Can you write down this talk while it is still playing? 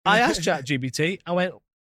I asked ChatGPT, I went,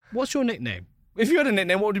 what's your nickname? If you had a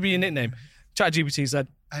nickname, what would be your nickname? ChatGPT said,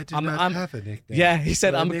 I did not have a nickname. Yeah, he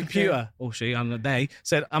said, I'm a computer. Or they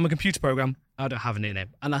said, I'm a computer program. I don't have a nickname.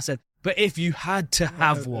 And I said, but if you had to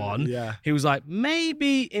have one, he was like,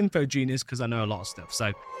 maybe Info Genius, because I know a lot of stuff.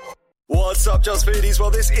 So, what's up, Just Foodies?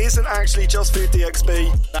 Well, this isn't actually Just Food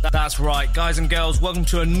DXB. That's right, guys and girls. Welcome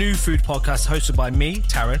to a new food podcast hosted by me,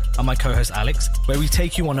 Taryn, and my co-host Alex, where we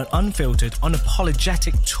take you on an unfiltered,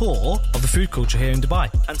 unapologetic tour of the food culture here in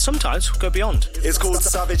Dubai. And sometimes go beyond. It's called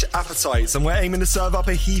Savage Appetites, and we're aiming to serve up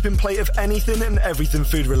a heaping plate of anything and everything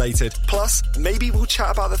food related. Plus, maybe we'll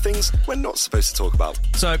chat about the things we're not supposed to talk about.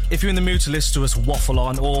 So, if you're in the mood to listen to us waffle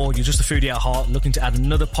on, or you're just a foodie at heart looking to add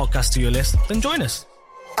another podcast to your list, then join us.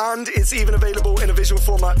 And it's even available in a visual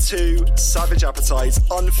format too. Savage Appetites,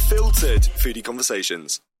 unfiltered foodie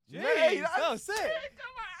conversations. Hey, that was sick.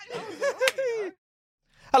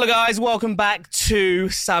 Hello guys, welcome back to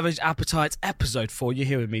Savage Appetites episode 4. You're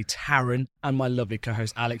here with me, Taryn, and my lovely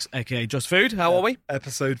co-host Alex, aka Just Food. How are we?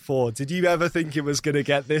 Episode 4. Did you ever think it was going to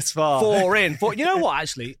get this far? 4 in. You know what,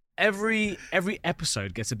 actually? Every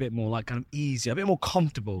episode gets a bit more like kind of easier, a bit more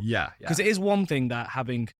comfortable. Yeah. Because it is one thing that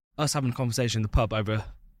having a conversation in the pub over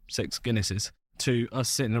 6 Guinnesses to us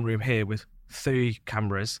sitting in a room here with 3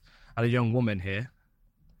 cameras and a young woman here.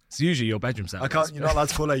 It's usually your bedroom set. You're not allowed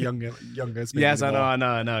to call her younger. Yes, anymore. I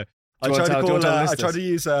know. I tried to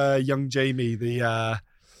use young Jamie, the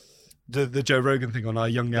Joe Rogan thing on our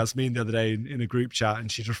young Yasmin the other day in a group chat,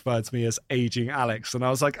 and she referred to me as aging Alex, and I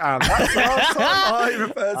was like, that's I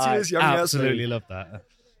referred to you as young Yasmin. I absolutely love that.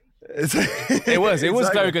 It was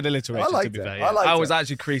exactly. Very good alliteration, to be fair. Yeah. I was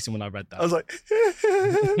actually creasing when I read that. I was like,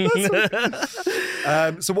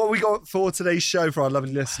 so what we got for today's show for our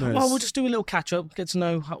lovely listeners? Well, we'll just do a little catch up, get to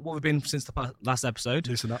know what we've been since the last episode.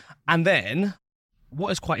 Listen up. And then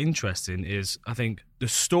what is quite interesting is, I think, the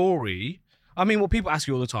story. I mean, what people ask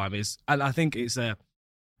you all the time is, and I think it's a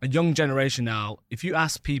young generation now, if you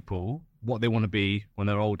ask people what they want to be when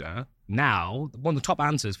they're older, now one of the top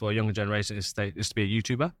answers for a younger generation is to be a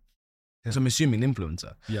YouTuber. So I'm assuming an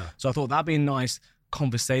influencer. Yeah. So I thought that'd be a nice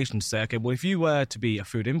conversation to say, okay, well, if you were to be a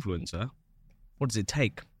food influencer, what does it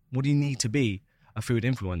take? What do you need to be a food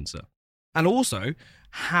influencer? And also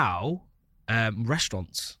how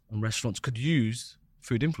restaurants could use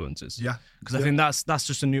food influencers. Yeah. Because I think that's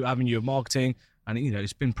just a new avenue of marketing, and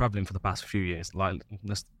it's been prevalent for the past few years. Like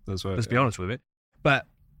let's be honest with it. But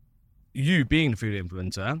you being a food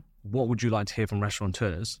influencer, what would you like to hear from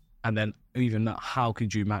restaurateurs? And then even how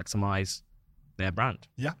could you maximize their brand?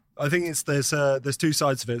 Yeah, I think there's 2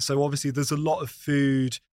 sides of it. So obviously there's a lot of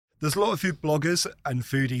food bloggers and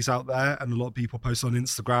foodies out there, and a lot of people post on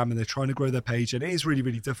Instagram and they're trying to grow their page, and it is really,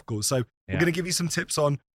 really difficult. So we're going to give you some tips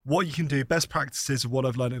on what you can do, best practices of what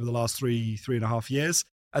I've learned over the last 3.5 years.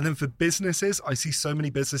 And then for businesses, I see so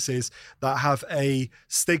many businesses that have a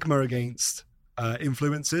stigma against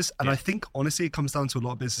influencers, and I think honestly it comes down to a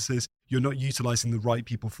lot of businesses, you're not utilizing the right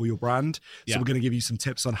people for your brand. So we're going to give you some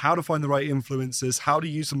tips on how to find the right influencers, how to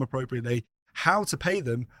use them appropriately, how to pay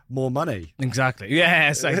them more money. Exactly.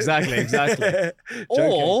 Yes, exactly.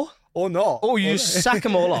 or not, or you just sack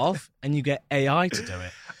them all off and you get AI to do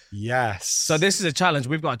it. Yes. So this is a challenge.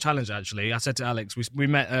 We've got a challenge, actually. I said to Alex, we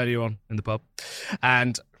met earlier on in the pub,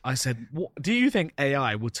 and I said, do you think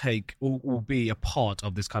AI will be a part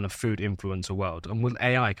of this kind of food influencer world? And will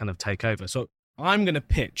AI kind of take over? So I'm going to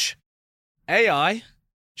pitch AI,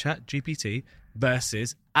 ChatGPT,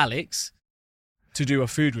 versus Alex to do a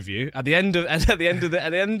food review. At the end of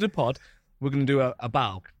the pod, we're going to do a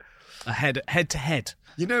battle, a head to head.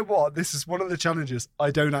 You know what? This is one of the challenges. I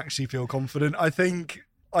don't actually feel confident. I think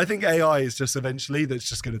AI is just eventually that's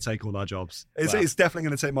just going to take all our jobs. It's definitely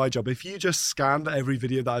going to take my job. If you just scanned every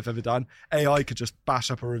video that I've ever done, AI could just bash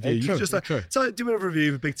up a review. So do a review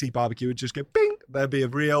of a Big T barbecue and just go bing, there'd be a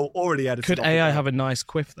reel already edited. Could AI have a nice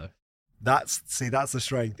quiff though? That's the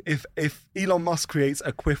strength. If Elon Musk creates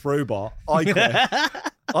a quiff robot, I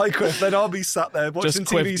quiff, then I'll be sat there watching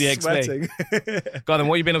TV sweating. God, then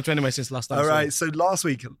what have you been up to anyway since last time? All right, so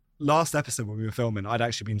last episode when we were filming, I'd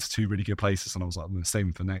actually been to 2 really good places, and I was like, I'm going to save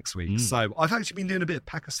them for next week. So I've actually been doing a bit of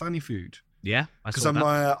Pakistani food. Yeah, because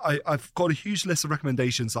I've got a huge list of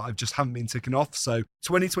recommendations that I just haven't been ticking off. So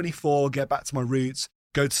 2024, get back to my roots,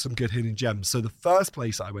 go to some good hidden gems. So the first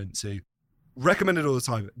place I went to, recommended all the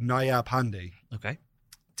time, Nayab Handi. Okay.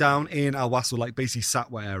 Down in Al Wasl, like basically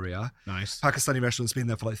Satwa area. Nice. Pakistani restaurant's been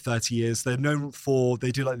there for like 30 years. They're known for,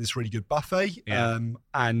 they do like this really good buffet. Yeah.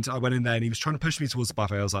 And I went in there and he was trying to push me towards the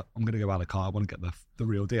buffet. I was like, I'm going to go a la carte. I want to get the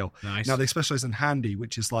real deal. Nice. Now they specialize in handi,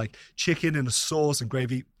 which is like chicken in a sauce and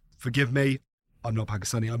gravy. Forgive me, I'm not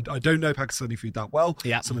Pakistani. I don't know Pakistani food that well.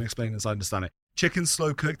 Yeah. Someone explain as I understand it. Chicken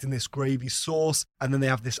slow cooked in this gravy sauce. And then they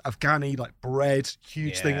have this Afghani like bread,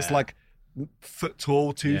 huge thing. It's like foot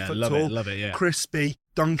tall, 2 foot tall. Love it, yeah. Crispy.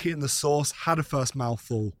 Dunk it in the sauce. Had a first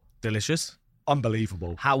mouthful. Delicious.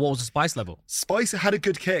 Unbelievable. What was the spice level? Spice, it had a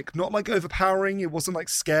good kick. Not like overpowering. It wasn't like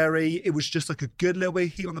scary. It was just like a good little bit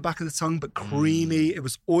of heat on the back of the tongue, but creamy. It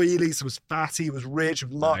was oily, so it was fatty. It was rich.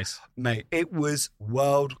 Nice. Mate, it was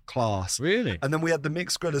world class. Really? And then we had the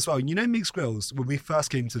mixed grill as well. You know mixed grills, when we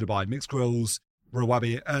first came to Dubai, mixed grills,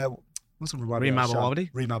 Rawabi, wasn't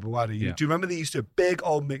Rawabi? Reem Abawadi. Yeah. Do you remember they used to have a big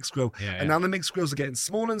old mixed grill? Yeah, and now the mixed grills are getting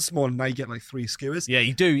smaller and smaller. Now you get like 3 skewers. Yeah,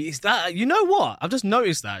 you do. Is that, you know what? I've just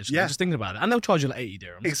noticed that, actually. Yeah. I'm just thinking about it. And they'll charge you like 80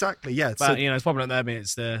 dirhams. Exactly, yeah. But, it's probably not there, but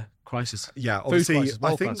it's the crisis. Yeah, Food obviously, crisis, I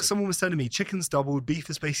world think crisis. someone was telling me chicken's doubled, beef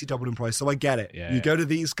is basically doubled in price, so I get it. Yeah, you go to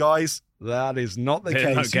these guys, that is not the They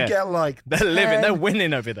don't case. You get- get like They're living, 10. they're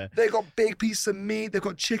winning over there. They got big pieces of meat, they've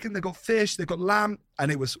got chicken, they've got fish, they've got lamb,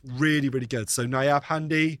 and it was really, really good. So Nayab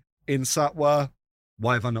Handi in Satwa,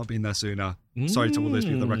 why have I not been there sooner? Sorry to all those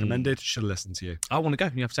people that recommended, should have listened to you. I want to go.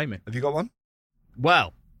 You have to take me. Have you got one?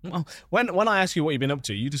 Well, when I ask you what you've been up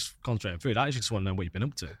to, you just concentrate on food. I just want to know what you've been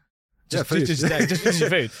up to. Food. Just your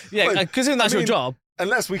food. Yeah, because that's your job.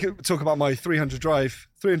 Unless we could talk about my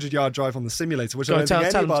 300-yard drive on the simulator, which I don't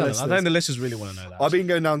think any of our I listeners. think the listeners really want to know that. I've been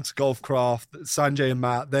going down to Golfcraft, Sanjay and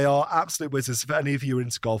Matt. They are absolute wizards. If any of you are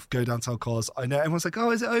into golf, go down to Alcaz. I know everyone's like, oh,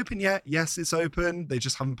 is it open yet? Yes, it's open. They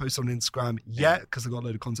just haven't posted on Instagram yet because they've got a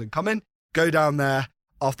load of content coming. Go down there.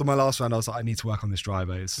 After my last round, I was like, I need to work on this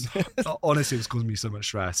driver. Honestly, it was causing me so much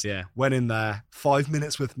stress. Yeah. Went in there, 5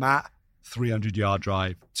 minutes with Matt, 300-yard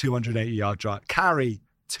drive, 280-yard drive, carry,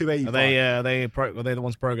 285. Are they the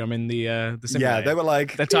ones programming the simulator? Yeah, they were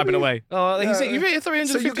like... They're typing away. Oh, you've hit 350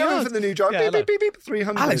 So you're going yards. for the new drive, Yeah, beep, beep, beep, beep,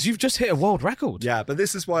 300. Alex, you've just hit a world record. Yeah, but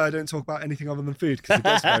this is why I don't talk about anything other than food, because it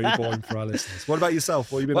gets very boring for our listeners. What about yourself?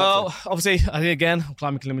 What have you been up Well, obviously, I'm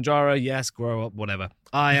climbing Kilimanjaro. Yes, grow up, whatever.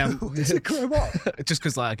 I am. Is it grow up? Just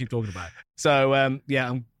because I keep talking about it. So,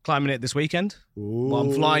 I'm climbing it this weekend. Well,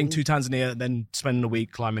 I'm flying to Tanzania, then spending a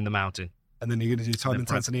week climbing the mountain. And then you're going to do time in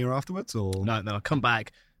prep. Tanzania afterwards? Or No, then I'll come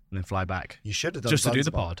back and then fly back. You should have done Just to do the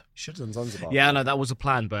Zanzibar. pod. You should have done Zanzibar. Yeah, no, that was a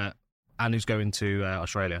plan, but Anu's going to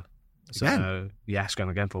Australia. So, Again? yeah, she's going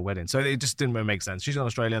again for a wedding. So it just didn't really make sense. She's in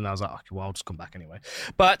Australia, and I was like, okay, well, I'll just come back anyway.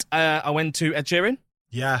 But I went to Ed Sheeran,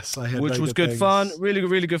 Yes, I heard which very was good things. fun. Really,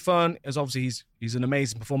 really good fun. As obviously, he's an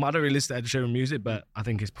amazing performer. I don't really listen to Ed Sheeran music, but I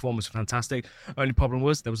think his performance was fantastic. Only problem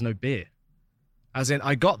was there was no beer. As in,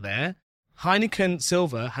 I got there, Heineken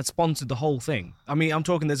Silver had sponsored the whole thing. I mean, I'm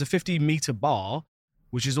talking, there's a 50-meter bar,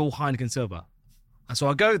 which is all Heineken Silver. And so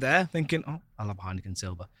I go there thinking, oh, I love Heineken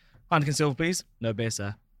Silver. Heineken Silver, please. No beer,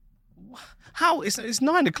 sir. How? It's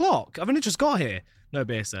 9 o'clock. I've only just got here. No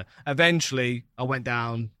beer, sir. Eventually, I went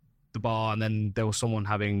down the bar, and then there was someone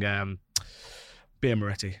having beer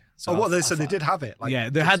Moretti. So they did have it. Like, yeah,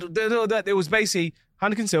 it was basically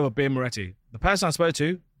Heineken Silver, beer Moretti. The person I spoke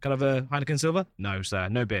to, kind of a Heineken Silver? No, sir,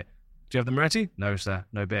 no beer. Do you have the Moretti? No, sir,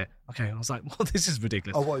 no beer. Okay, I was like, well, this is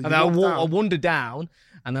ridiculous. Oh, what, and you then I walked down? wandered down,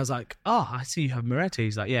 and I was like, oh, I see you have Moretti.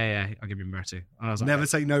 He's like, yeah, I'll give you Moretti. And I was like, Never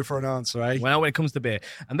take no for an answer, eh? well, when it comes to beer.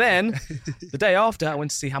 And then the day after, I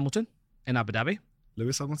went to see Hamilton in Abu Dhabi.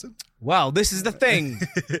 Lewis Hamilton? Well, this is the thing.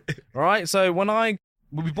 All right, so when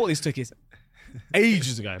we bought these tickets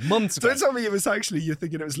ages ago, months ago. Don't tell me it was actually, you're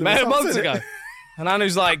thinking it was Lewis Hamilton. Months ago. And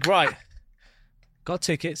Anu's like, right, got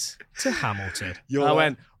tickets to Hamilton. You're I right.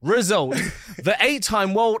 went, result, the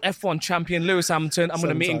 8-time world F1 champion Lewis Hamilton, I'm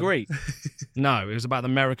going to meet and greet. No, it was about the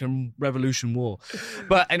American Revolution War.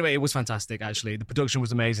 But anyway, it was fantastic, actually. The production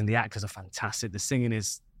was amazing. The actors are fantastic. The singing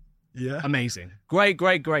is amazing. Great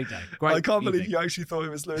day. Great I can't believe evening. you actually thought it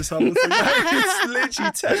was Lewis Hamilton. It's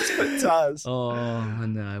literally textbook Taz. Oh,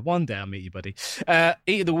 and one day I'll meet you, buddy.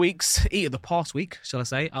 Eat of the past week, shall I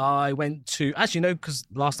say? I went to, actually, no, because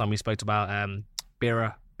last time we spoke about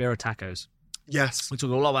Bira tacos. Yes. We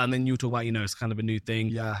talked a lot about, and then you talk about, it's kind of a new thing.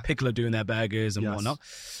 Yeah. Pickle doing their burgers and whatnot.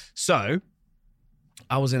 So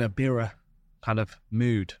I was in a Bira kind of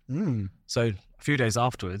mood. So a few days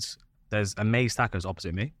afterwards, there's Amaze Tacos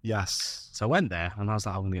opposite me. Yes. So I went there and I was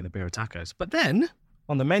like, I'm going to get the Bira tacos. But then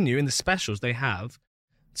on the menu, in the specials, they have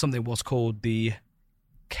something what's called the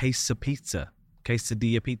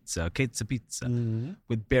quesadilla pizza,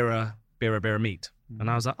 with Bira meat. And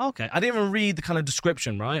I was like, okay. I didn't even read the kind of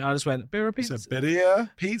description, right? I just went, Bira pizza. It's a birria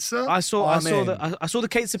pizza? I saw the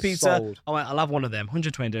quesadilla pizza. Sold. I went, I'll have one of them.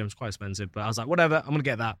 120 dirhams, quite expensive. But I was like, whatever, I'm going to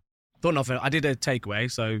get that. Thought nothing. I did a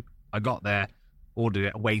takeaway. So I got there, ordered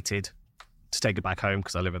it, waited to take it back home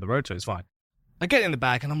because I live on the road, so it's fine. I get it in the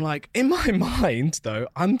bag and I'm like, in my mind, though,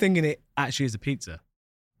 I'm thinking it actually is a pizza.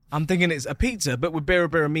 I'm thinking it's a pizza, but with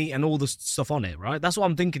birra meat and all the stuff on it, right? That's what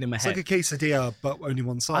I'm thinking in my head. It's like a quesadilla, but only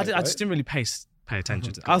one side. I just didn't really pay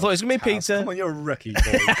attention to it. I thought it was going to be pizza. Come on, you're a rookie,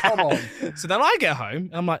 boy. Come on. So then I get home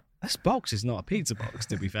and I'm like, this box is not a pizza box,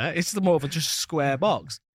 to be fair. It's more of a just square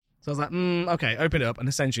box. So I was like, okay, open it up, and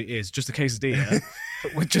essentially it is just a quesadilla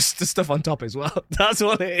with just the stuff on top as well. That's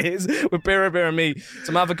all it is, with birra meat,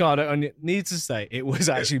 some avocado, and needs to say, it was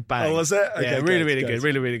actually bang. Oh, was it? Okay, yeah, really good,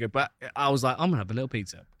 really good. But I was like, I'm going to have a little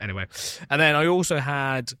pizza. Anyway, and then I also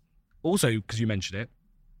had, because you mentioned it,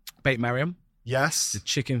 baked Mariam. Yes. The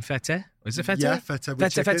chicken feta. Is it feta? Yeah, feta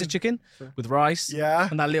with chicken. Feta chicken with rice. Yeah.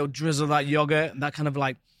 And that little drizzle of that yogurt, and that kind of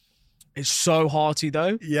like, it's so hearty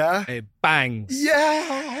though. Yeah. It bangs.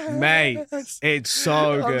 Yeah. Mate, it's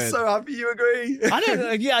so good. I'm so happy you agree. I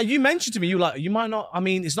don't. Yeah, you mentioned to me, you might not. I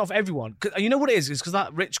mean, it's not for everyone. You know what it is? It's because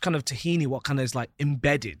that rich kind of tahini, what kind of is like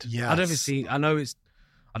embedded. Yes. I don't know if it's tahini.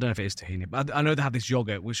 I don't know if it is tahini, but I know they have this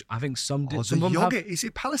yogurt, which I think some the them yogurt, is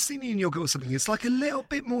it Palestinian yogurt or something? It's like a little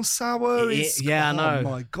bit more sour. Yeah, I know.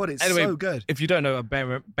 Oh my God, it's anyway, so good. If you don't know,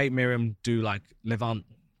 baked Miriam do like Levant.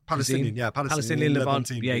 Palestinian, yeah, Palestinian Levant,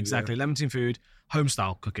 food, yeah, exactly. Yeah. Levantine food, home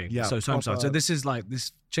style cooking. Yeah, so it's home style. So this is like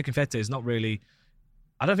this chicken feta is not really.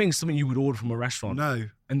 I don't think it's something you would order from a restaurant. No,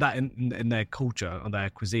 in their culture or their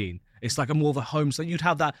cuisine, it's like a more of a home. So you'd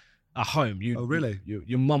have that at home. Oh, really?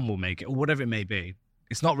 Your mum will make it or whatever it may be.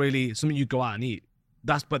 It's not really something you go out and eat.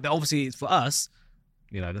 But obviously it's for us.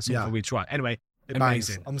 That's something we try. Anyway.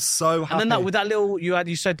 Amazing! I'm so happy. And then with that little,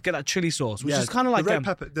 you said get that chili sauce, which is kind of like the red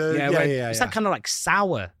pepper. It's that kind of like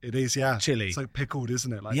sour. It is, yeah. Chili. It's like pickled,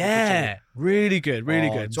 isn't it? Like really good, really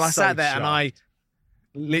good. So I sat there and I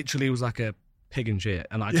literally was like a pig in shit,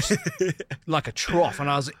 and I just like a trough, and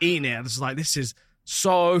I was eating it. And it's like this is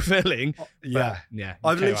so filling. Yeah.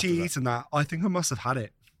 I've literally eaten that. I think I must have had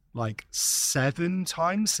it like 7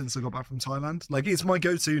 times since I got back from Thailand. Like it's my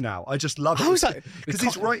go-to now. I just love it. How is that?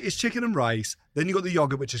 Because it's chicken and rice. Then you got the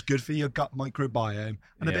yogurt, which is good for your gut microbiome,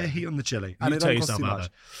 and a bit of heat on the chili. And it don't cost too much.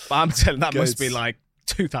 But I'm telling that must be like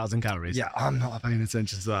 2,000 calories. Yeah, I'm not paying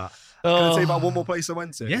attention to that. Can I tell you about one more place I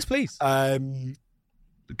went to? Yes, please.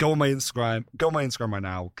 Go on my Instagram. Go on my Instagram right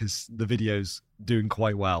now because the video's doing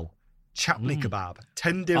quite well. Chapli kebab.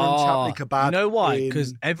 10 dirham chapli kebab. You know why?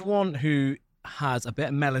 Because everyone who has a bit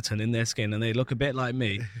of melatonin in their skin and they look a bit like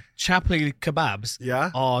me, chapli kebabs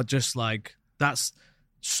are just like, they're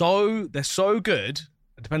so good,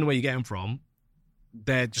 depending on where you get them from.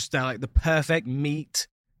 They're like the perfect meat,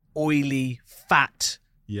 oily, fat.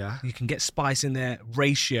 Yeah. You can get spice in there,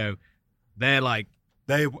 ratio. And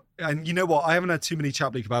you know what? I haven't had too many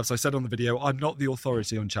chapli kebabs. I said on the video, I'm not the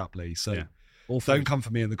authority on chapli, so don't come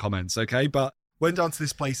for me in the comments, okay? But went down to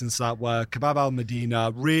this place in Satwa, Kebab Al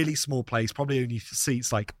Medina, really small place, probably only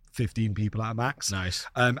seats like 15 people at a max. Nice.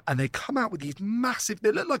 And they come out with these massive,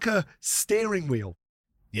 they look like a steering wheel.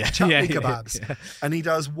 Yeah. Chapli kebabs. Yeah. And he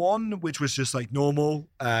does one which was just like normal,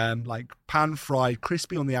 like pan fried,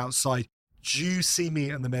 crispy on the outside, juicy meat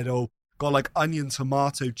in the middle, got like onion,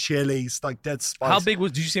 tomato, chilies, like dead spice. How big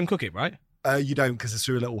did you see him cook it, right? You don't because it's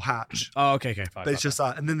through a little hatch. Oh, okay, fine. But it's just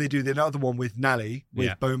that. And then they do the other one with Nelly,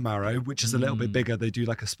 with bone marrow, which is a little bit bigger. They do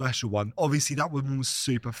like a special one. Obviously, that one was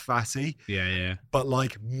super fatty. Yeah. But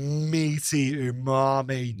like meaty,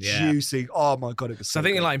 umami, juicy. Oh my God, it was so I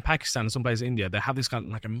think good. like in Pakistan and some places in India, they have this kind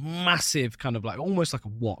of like a massive kind of like almost like a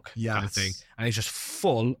wok kind of thing. And it's just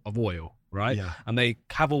full of oil, right? Yeah. And they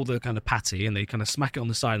have all the kind of patty and they kind of smack it on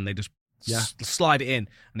the side and they just slide it in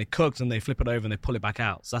and it cooks and they flip it over and they pull it back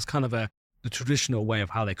out. So that's kind of the traditional way of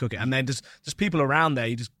how they cook it. And then just people around there,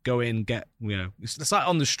 you just go in and get, it's like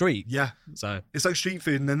on the street. Yeah. So it's like street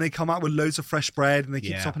food. And then they come out with loads of fresh bread and they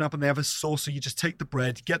keep topping up and they have a sauce. So you just take the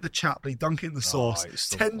bread, get the chapli, dunk it in the sauce.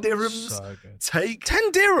 10 dirhams. So good. Take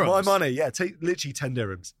 10 dirhams? My money. Yeah. Take literally 10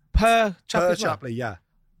 dirhams. Per chapli, yeah.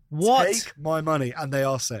 What? Take my money. And they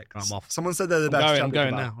are sick. I'm off. Someone said they're the best chapli.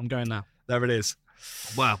 I'm going now. There it is.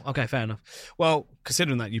 Wow. Okay, fair enough. Well,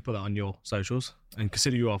 considering that you put that on your socials and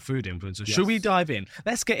consider you are a food influencer, should we dive in?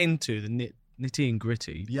 Let's get into the nitty and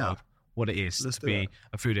gritty of what it is to be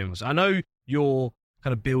a food influencer. I know you're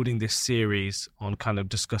kind of building this series on kind of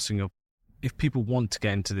discussing if people want to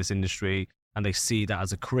get into this industry and they see that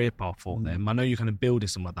as a career path for them. I know you're kind of building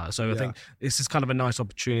something like that. So I think this is kind of a nice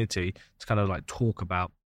opportunity to kind of like talk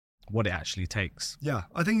about what it actually takes. Yeah,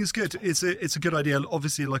 I think it's good. It's a good idea.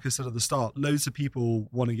 Obviously, like I said at the start, loads of people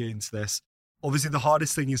want to get into this. Obviously, the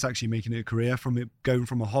hardest thing is actually making it a career, from it going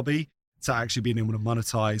from a hobby to actually being able to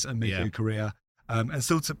monetize and make it a career. And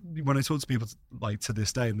still, when I talk to people like to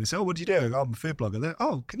this day, and they say, "Oh, what do you do?" I go, "I'm a food blogger." They're,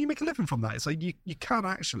 "Oh, can you make a living from that?" It's like you can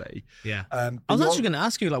actually. Yeah. I was actually going to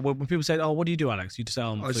ask you, like, when people say, "Oh, what do you do, Alex?" You just say,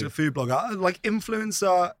 "I'm a food blogger." Like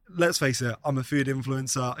influencer. Let's face it, I'm a food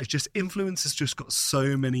influencer. It's just influencers just got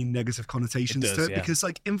so many negative connotations to it because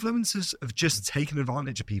like influencers have just taken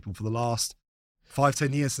advantage of people for the last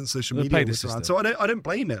 5-10 years since social media was around. So I don't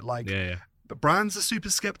blame it. Like, but brands are super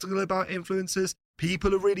skeptical about influencers.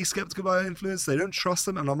 People are really skeptical about influencers. They don't trust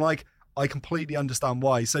them. And I'm like, I completely understand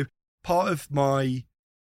why. So part of my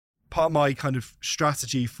kind of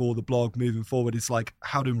strategy for the blog moving forward is like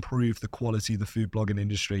how to improve the quality of the food blogging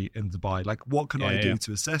industry in Dubai. Like, what can I do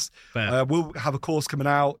to assist? We'll have a course coming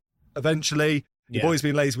out eventually. Your boy's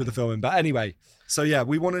been lazy with the filming. But anyway, so yeah,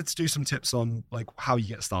 we wanted to do some tips on like how you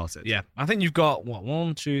get started. Yeah. I think you've got,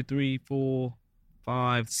 1, 2, 3, 4,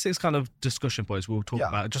 5, 6 kind of discussion points we'll talk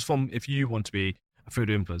about just from if you want to be a food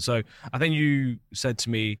influencer. So I think you said to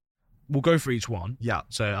me, we'll go for each one. Yeah.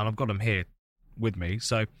 So, and I've got them here with me.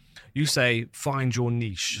 So you say find your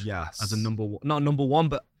niche. Yes. As a not number one,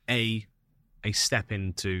 but a step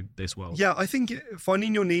into this world. Yeah, I think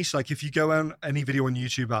finding your niche, like if you go on any video on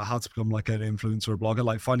YouTube about how to become like an influencer or a blogger,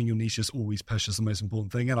 like finding your niche is always pushed as the most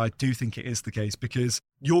important thing. And I do think it is the case because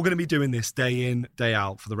you're going to be doing this day in, day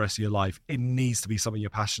out for the rest of your life. It needs to be something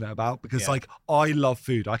you're passionate about because like I love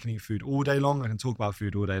food. I can eat food all day long. I can talk about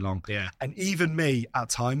food all day long. Yeah. And even me at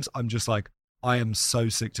times, I'm just like, I am so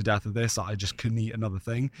sick to death of this that I just couldn't eat another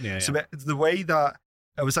thing. So the way that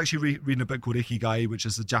I was actually reading a book called Ikigai, which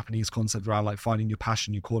is a Japanese concept around like finding your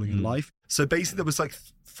passion, your calling in life. So basically there was like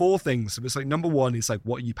 4 things. It was like, number 1 is like,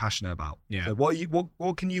 what are you passionate about? Yeah. So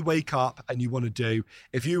what can you wake up and you want to do?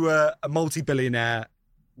 If you were a multi-billionaire,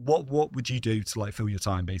 what would you do to like fill your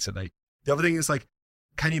time basically? The other thing is like,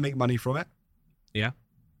 can you make money from it? Yeah.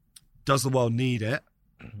 Does the world need it?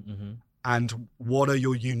 Mm-hmm. And what are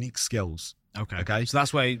your unique skills? Okay. So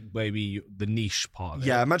that's where maybe the niche part of it.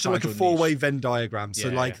 Yeah, imagine like a 4-way Venn diagram. So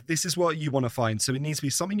this is what you want to find. So it needs to be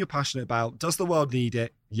something you're passionate about. Does the world need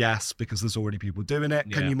it? Yes, because there's already people doing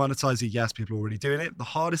it. Can you monetize it? Yes, people are already doing it. The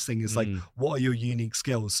hardest thing is like, what are your unique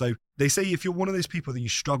skills? So they say if you're one of those people that you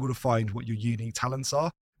struggle to find what your unique talents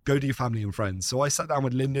are, go to your family and friends. So I sat down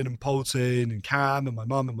with Lyndon and Polton and Cam and my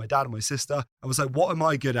mum and my dad and my sister. I was like, what am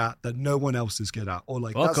I good at that no one else is good at? Or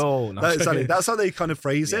like, that's how they kind of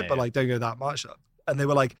phrase it, but like, don't go that much. And they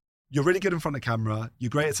were like, you're really good in front of camera. You're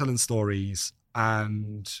great at telling stories.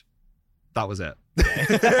 And that was it.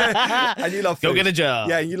 And you love food. Go get a job.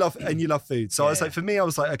 Yeah, and you love food. So I was like, for me, I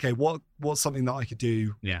was like, okay, what's something that I could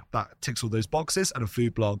do that ticks all those boxes? And a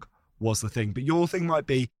food blog was the thing. But your thing might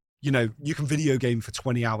be, you know, you can video game for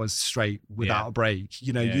 20 hours straight without a break.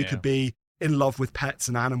 You know, you could be in love with pets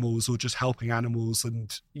and animals or just helping animals.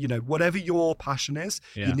 And, you know, whatever your passion is,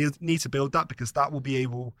 you need to build that because that will be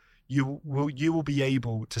able, you will be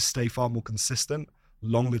able to stay far more consistent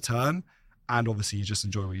longer term. And obviously you just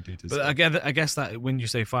enjoy what you do. But I guess that when you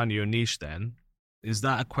say find your niche then, is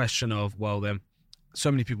that a question of, well, then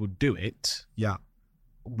so many people do it. Yeah.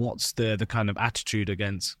 What's the kind of attitude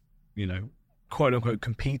against, you know, quote unquote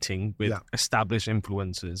competing with established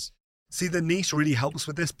influencers? See, the niche really helps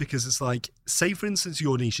with this because it's like, say for instance,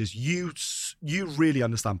 your niche is you really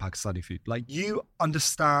understand Pakistani food. Like you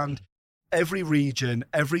understand every region,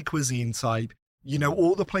 every cuisine type, you know,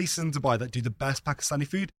 all the places in Dubai that do the best Pakistani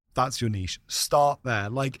food. That's your niche. Start there.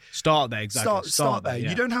 Start there, exactly. Start there. Yeah.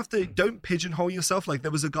 You don't have to, don't pigeonhole yourself. Like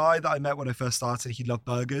there was a guy that I met when I first started. He loved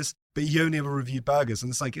burgers, but he only ever reviewed burgers. And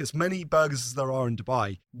it's like, as many burgers as there are in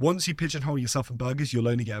Dubai, once you pigeonhole yourself in burgers, you'll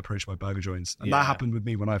only get approached by burger joints. And that happened with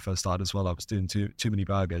me when I first started as well. I was doing too many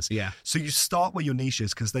burgers. Yeah. So you start where your niche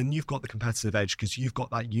is because then you've got the competitive edge because you've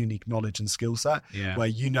got that unique knowledge and skill set where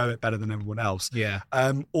you know it better than everyone else. Yeah.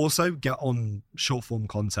 Also get on short form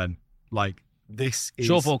content. Like, this is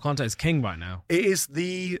short form content is king right now. It is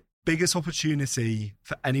the biggest opportunity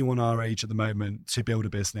for anyone our age at the moment to build a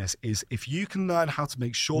business is if you can learn how to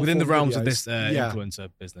make short within form the realms videos, of this influencer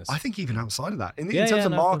business. I think even outside of that, in terms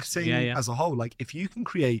of marketing as a whole, like if you can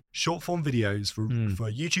create short form videos for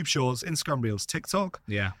YouTube Shorts, Instagram Reels, TikTok,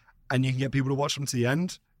 and you can get people to watch them to the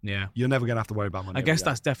end, you're never going to have to worry about money. I guess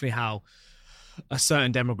that's definitely how a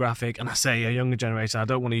certain demographic, and I say a younger generation, I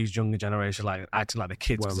don't want to use younger generation like acting like the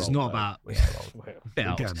kids, because it's not about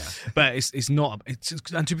but it's not,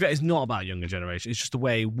 and to be fair, it's not about younger generation. It's just the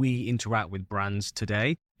way we interact with brands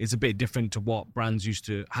today is a bit different to what brands used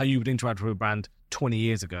to, how you would interact with a brand 20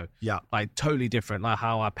 years ago. Like totally different, like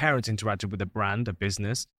how our parents interacted with a brand, a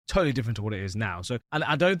business, totally different to what it is now. So, and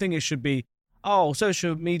I don't think it should be, oh,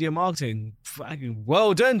 social media marketing.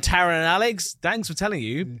 Well done, Taryn and Alex. Thanks for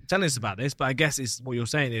telling us about this. But I guess it's what you're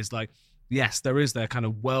saying is like, yes, there is their kind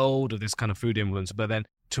of world of this kind of food influencer, but then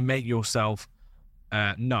to make yourself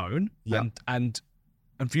known and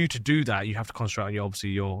for you to do that, you have to concentrate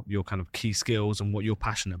on your kind of key skills and what you're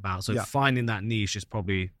passionate about. So finding that niche is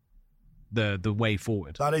probably the way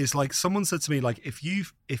forward. That is, like, someone said to me, like, if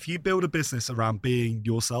you build a business around being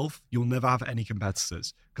yourself, you'll never have any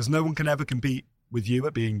competitors, because no one can ever compete with you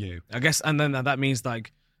at being you. I guess, and then that means,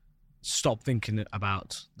 like, stop thinking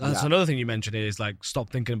about. That's another thing you mentioned is, like,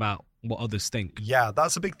 stop thinking about what others think. Yeah,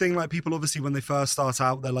 that's a big thing. Like, people obviously when they first start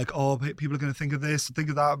out, they're like, oh, people are going to think of this, think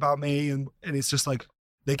of that about me, and it's just like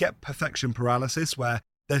they get perfection paralysis where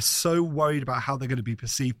they're so worried about how they're going to be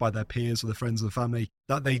perceived by their peers or their friends or the family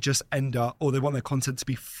that they just end up, or they want their content to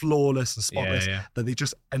be flawless and spotless, that they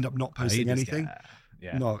just end up not posting anything.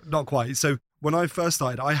 No, not quite. So when I first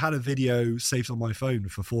started, I had a video saved on my phone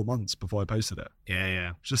for 4 months before I posted it.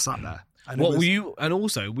 Yeah. Just sat there. And what were you? And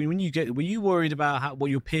also, were you worried about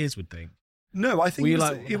what your peers would think? No, I think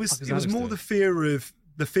it was more the fear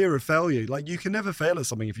of failure. Like, you can never fail at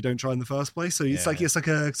something if you don't try in the first place. So it's like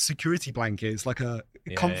a security blanket. It's like a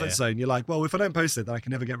comfort zone. You're like, well, if I don't post it, then I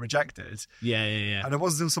can never get rejected. Yeah. And it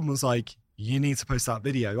wasn't until someone's like, you need to post that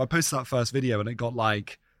video. I posted that first video and it got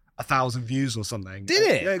like 1,000 views or something. Did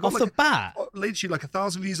it? Yeah, it got off the bat? Literally like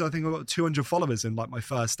 1,000 views. I think I got 200 followers in like my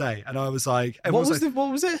first day. And I was like, what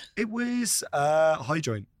was it? It was High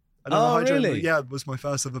Joint. Oh, really? Yeah, it was my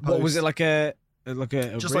first ever post. What was it, like a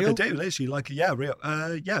just reel? like a day, literally, like reel.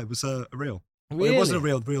 It was a reel. Really? Well, it wasn't a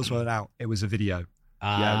reel. The reels weren't out. It was a video.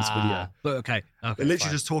 Yeah, it was a video. But okay, literally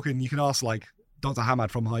fine. just talking. You can ask like Dr. Hamad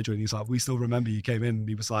from Hydra, and he's like, we still remember you came in. And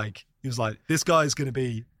he was like, this guy's gonna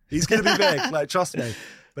be big. Like, trust me.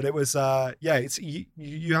 But it was, it's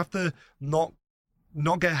you have to not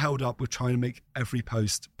get held up with trying to make every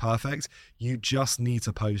post perfect. You just need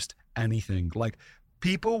to post anything. Like,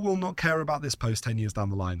 people will not care about this post 10 years down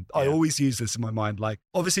the line. I always use this in my mind. Like,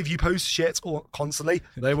 obviously, if you post shit or constantly,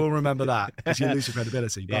 they will remember that because you lose your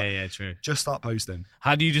credibility. But true. Just start posting.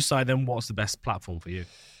 How do you decide then what's the best platform for you?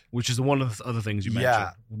 Which is one of the other things you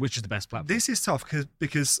mentioned. Which is the best platform? This is tough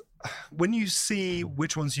because when you see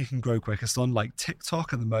which ones you can grow quickest on, like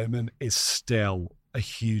TikTok at the moment is still a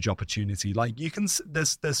huge opportunity. Like,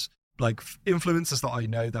 there's like influencers that I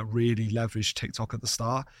know that really leverage TikTok at the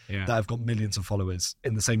start that have got millions of followers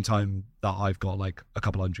in the same time that I've got like a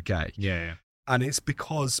couple 100K. Yeah. And it's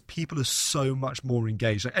because people are so much more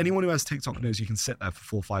engaged. Like, anyone who has TikTok knows you can sit there for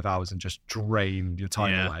 4 or 5 hours and just drain your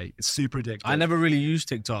time away. It's super addictive. I never really used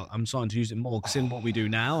TikTok. I'm starting to use it more because in what we do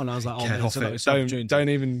now, and I was like, don't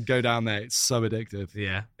even go down there. It's so addictive.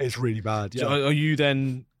 Yeah, it's really bad. Yeah. So are you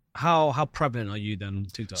then? How prevalent are you then on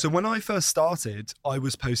TikTok? So when I first started, I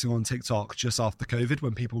was posting on TikTok just after COVID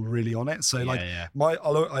when people were really on it. So I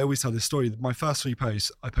always tell this story. My first 3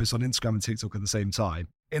 posts, I post on Instagram and TikTok at the same time.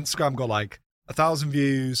 Instagram got like 1,000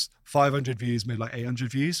 views, 500 views, maybe like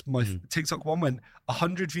 800 views. My TikTok one went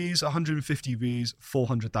 100 views, 150 views,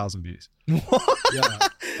 400,000 views. What? Yeah.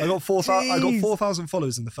 I got 4,000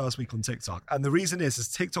 followers in the first week on TikTok. And the reason is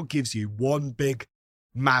TikTok gives you one big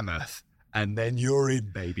mammoth and then you're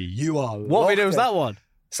in, baby. You are. What video was that one?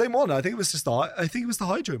 Same one. I think it was the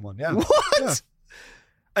Hydro one. Yeah. What? Yeah.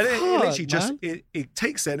 And it literally just, it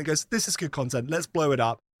takes it and it goes, this is good content. Let's blow it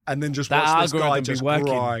up. And then just watch this guy just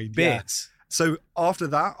grind. Bits. Yeah. So after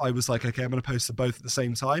that, I was like, okay, I'm going to post them both at the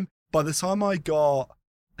same time. By the time I got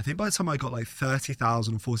like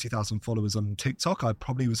 30,000 or 40,000 followers on TikTok, I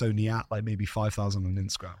probably was only at like maybe 5,000 on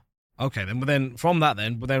Instagram. Okay, then from that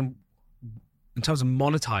in terms of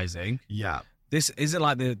monetizing, this is it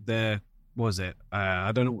like the what is it?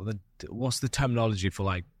 I don't know what's the terminology for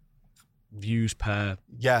like views per.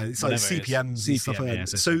 Yeah, it's like CPMs and stuff like that. Yeah,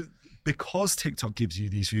 so because TikTok gives you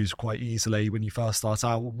these views quite easily when you first start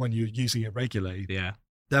out, when you're using it regularly,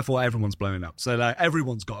 therefore everyone's blowing up. So like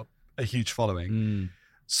everyone's got a huge following.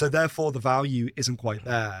 So therefore the value isn't quite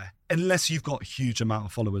there unless you've got a huge amount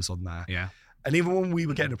of followers on there. Yeah. And even when we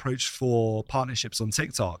were getting approached for partnerships on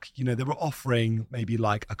TikTok, you know, they were offering maybe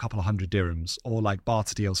like a couple of 100 dirhams or like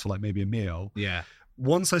barter deals for like maybe a meal. Yeah.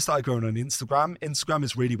 Once I started growing on Instagram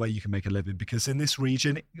is really where you can make a living because in this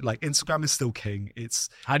region, like Instagram is still king. It's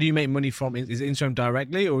how do you make money from? Is it Instagram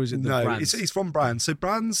directly or is it the brands? It's from brands. So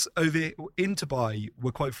brands over in Dubai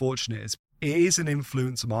were quite fortunate. It is an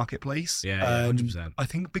influencer marketplace. Yeah, 100%. I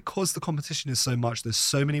think because the competition is so much, there's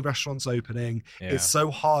so many restaurants opening. It's so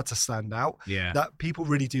hard to stand out that people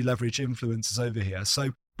really do leverage influencers over here.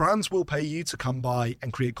 So brands will pay you to come by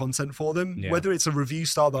and create content for them, Yeah. whether it's a review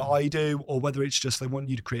style that I do, or whether it's just they want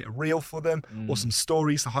you to create a reel for them or some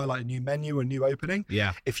stories to highlight a new menu or a new opening.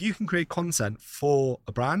 Yeah. If you can create content for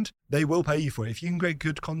a brand, they will pay you for it. If you can create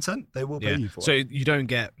good content, they will pay you for So it. you don't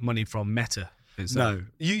get money from Meta? No,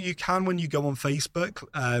 you can when you go on Facebook.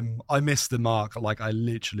 I missed the mark. Like, I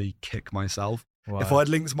literally kick myself. Wow. If I'd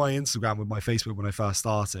linked my Instagram with my Facebook when I first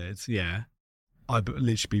started, Yeah. I'd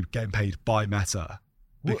literally be getting paid by Meta.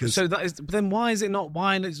 Because So that is, but then why is it not?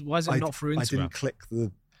 Why is it not through Instagram? I didn't click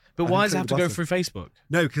the. But I why didn't does it have to click go the through Facebook?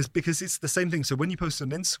 No, because it's the same thing. So when you post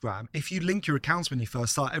on Instagram, if you link your accounts when you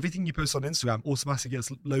first start, everything you post on Instagram automatically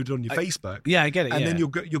gets loaded on your Facebook. Yeah, I get it. And yeah. then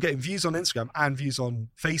you're getting views on Instagram and views on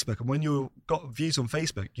Facebook. And when you've got views on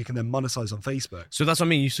Facebook, you can then monetize on Facebook. So that's what I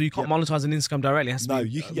mean. So you can't monetize on Instagram directly. It has to No, be,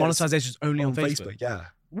 you can monetization's only on Facebook. Yeah.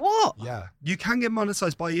 What? Yeah, you can get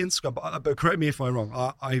monetized by Instagram, but correct me if I'm wrong.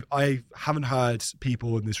 I haven't heard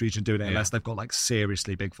people in this region doing it unless they've got like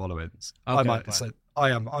seriously big followings. Okay, I'm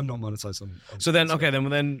not monetized on So then, Instagram.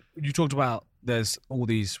 then you talked about there's all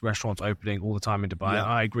these restaurants opening all the time in Dubai. Yeah.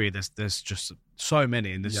 I agree. There's just so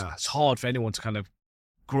many, and it's hard for anyone to kind of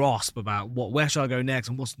grasp about where should I go next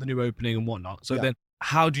and what's the new opening and whatnot. So then,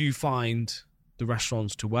 how do you find the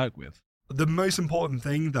restaurants to work with? The most important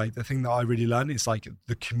thing, the thing that I really learned is like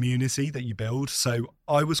the community that you build. So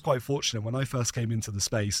I was quite fortunate when I first came into the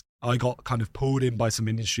space. I got kind of pulled in by some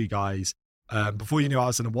industry guys. Before you knew, I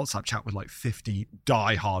was in a WhatsApp chat with like 50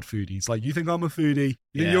 die-hard foodies. Like, you think I'm a foodie?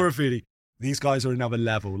 You think you're a foodie? These guys are another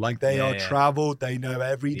level. Like, they are traveled. They know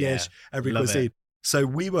every dish, every cuisine. So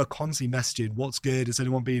we were constantly messaging, what's good? Is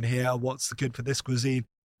anyone being here? What's good for this cuisine?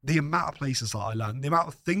 The amount of places that I learned, the amount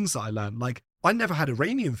of things that I learned. Like, I never had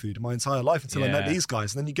Iranian food in my entire life until I met these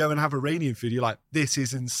guys. And then you go and have Iranian food. You're like, this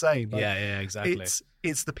is insane. Like, exactly.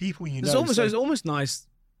 It's the people you know. It's almost nice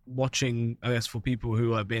watching, I guess, for people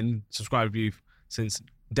who have been subscribed to you since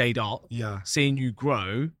day dot. Yeah. Seeing you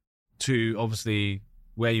grow to obviously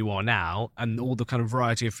where you are now and all the kind of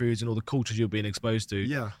variety of foods and all the cultures you're being exposed to.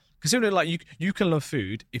 Yeah. Considering like you can love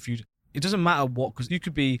food it doesn't matter what, because you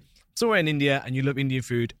could be somewhere in India and you love Indian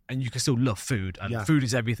food and you can still love food and food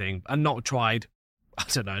is everything and not tried, I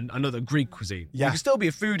don't know, another Greek cuisine. Yeah. You can still be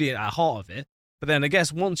a foodie at the heart of it. But then I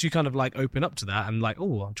guess once you kind of like open up to that and like,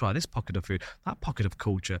 oh, I'll try this pocket of food, that pocket of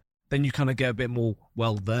culture, then you kind of get a bit more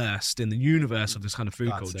well versed in the universe of this kind of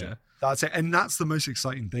food culture. That's it. And that's the most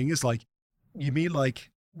exciting thing is like, you meet like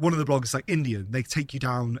one of the bloggers like Indian, they take you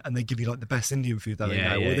down and they give you like the best Indian food that they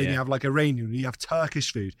know. Or then you have like Iranian, you have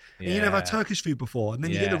Turkish food. And you never had Turkish food before. And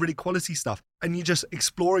then you get the really quality stuff. And you're just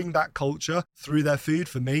exploring that culture through their food,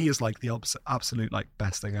 for me, is like the absolute like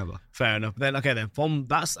best thing ever. Fair enough. Then from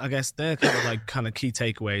that's, I guess they're kind of key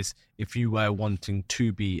takeaways if you were wanting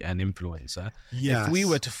to be an influencer. Yes. If we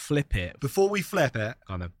were to flip it. Before we flip it,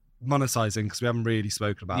 kind of monetizing, because we haven't really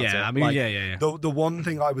spoken about it. I mean, like, The one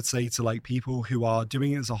thing I would say to like people who are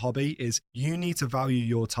doing it as a hobby is you need to value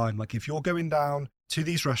your time. Like, if you're going down to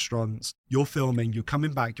these restaurants, you're filming, you're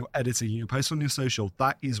coming back, you're editing, you post on your social,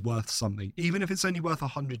 that is worth something. Even if it's only worth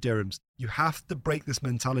 100 dirhams, you have to break this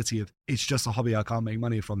mentality of it's just a hobby, I can't make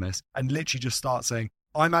money from this, and literally just start saying,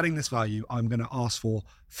 I'm adding this value, I'm going to ask for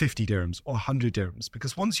 50 dirhams or 100 dirhams.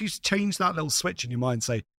 Because once you change that little switch in your mind,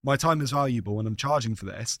 say, my time is valuable and I'm charging for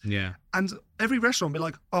this. Yeah. And every restaurant will be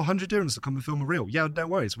like, oh, 100 dirhams to come and film a reel. Yeah, no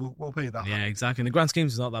worries, we'll pay you that. Yeah, exactly. In the grand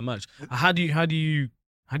schemes, it's not that much. How do you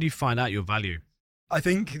find out your value? I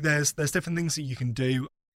think there's different things that you can do.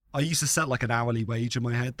 I used to set like an hourly wage in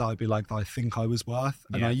my head that I'd be like, that I think I was worth.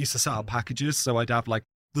 And I used to set up packages. So I'd have like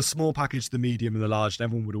the small package, the medium, and the large, and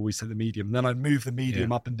everyone would always say the medium. And then I'd move the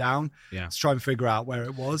medium up and down to try and figure out where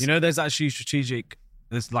it was. You know, there's actually strategic,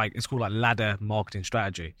 it's called like ladder marketing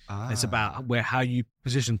strategy. It's about how you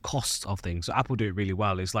position costs of things. So Apple do it really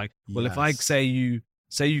well. It's like, well, if I say you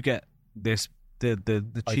get this,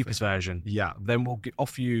 the cheapest version, then we'll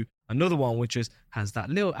offer you another one which has that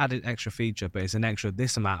little added extra feature, but it's an extra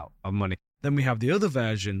this amount of money. Then we have the other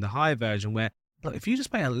version, the higher version, where look, if you just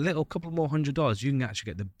pay a couple more $100, you can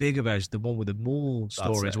actually get the bigger version, the one with the more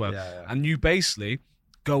storage. And you basically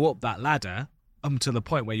go up that ladder to the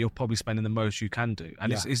point where you're probably spending the most you can do.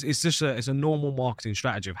 And it's just a normal marketing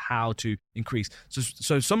strategy of how to increase.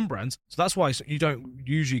 So some brands, so that's why you don't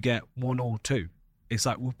usually get one or two. It's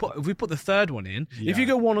like if we put the third one in, if you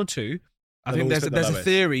go one or two, I think there's a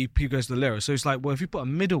theory people goes to the lowest. So it's like, well, if you put a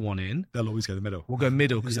middle one in, they'll always go the middle. We'll go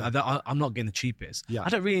middle because I'm not getting the cheapest. I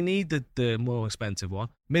don't really need the more expensive one.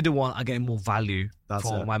 Middle one, I'm getting more value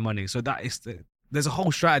for my money. So there's a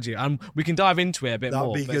whole strategy, and we can dive into it a bit That'd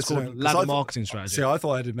more. be But it's good to called know, 'cause ladder marketing strategy. See, I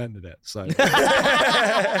thought I'd invented it. So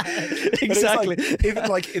Exactly.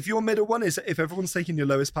 If your middle one is, if everyone's taking your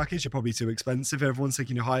lowest package, you're probably too expensive. If everyone's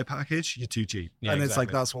taking your higher package, you're too cheap. Yeah, and it's exactly.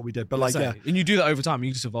 like that's what we did. But like, yeah, and you do that over time.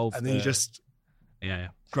 You just evolve, and then you just yeah.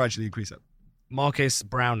 gradually increase it. Marcus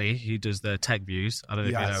Brownie, he does the tech views. I don't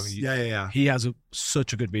know if you know. Yeah. He has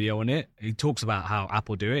such a good video on it. He talks about how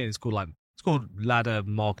Apple do it. It's called ladder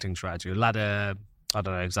marketing strategy, ladder. I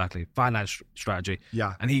don't know exactly, finance strategy.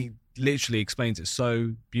 Yeah. And he literally explains it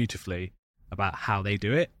so beautifully about how they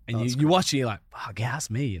do it. And That's you watch it, you're like, fuck, yeah, that's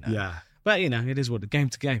me, you know. Yeah. But, you know, it is what the game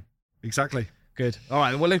to game. Exactly. Good. All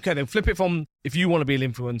right. Well, okay, then flip it from if you want to be an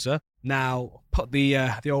influencer. Now, put the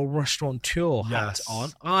old restaurateur hat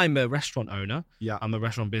on. I'm a restaurant owner. Yeah. I'm a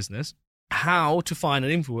restaurant business. How to find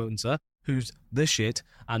an influencer who's the shit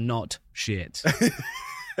and not shit.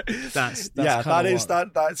 That's $1 million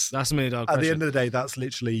question. At the end of the day, that's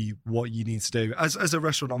literally what you need to do. As a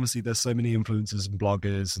restaurant, obviously, there's so many influencers and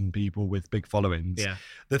bloggers and people with big followings. Yeah.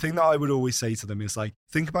 The thing that I would always say to them is like,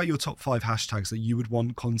 think about your top 5 hashtags that you would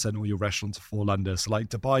want content or your restaurant to fall under. So like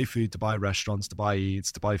Dubai food, Dubai restaurants, Dubai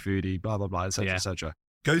eats, Dubai foodie, blah, blah, blah, etc., etc.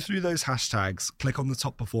 Go through those hashtags, click on the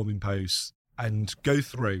top performing posts and go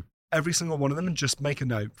through every single one of them and just make a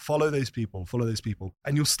note. Follow those people.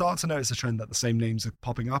 And you'll start to notice a trend that the same names are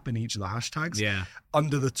popping up in each of the hashtags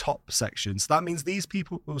under the top section. So that means these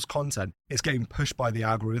people's content is getting pushed by the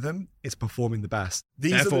algorithm. It's performing the best.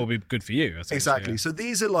 Therefore, it'll be good for you. Exactly. So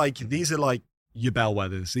these are like your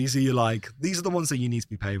bellwethers. These are the ones that you need to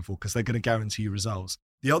be paying for because they're going to guarantee you results.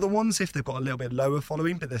 The other ones, if they've got a little bit lower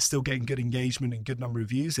following, but they're still getting good engagement and good number of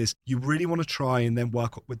views, is you really want to try and then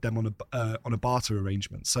work with them on a barter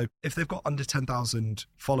arrangement. So if they've got under 10,000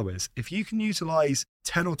 followers, if you can utilize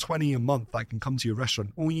 10 or 20 a month that can come to your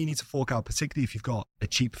restaurant, all you need to fork out, particularly if you've got a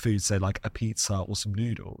cheap food, say like a pizza or some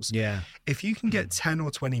noodles. Yeah. If you can get 10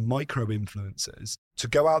 or 20 micro influencers to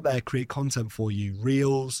go out there, create content for you,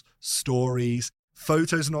 reels, stories,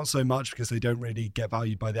 photos, not so much because they don't really get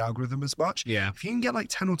valued by the algorithm as much. Yeah. If you can get like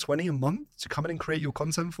 10 or 20 a month to come in and create your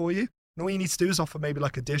content for you, and all you need to do is offer maybe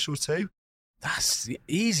like a dish or two. That's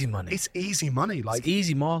easy money. It's easy money. It's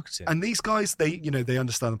easy marketing. And these guys, they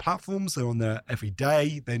understand the platforms. They're on there every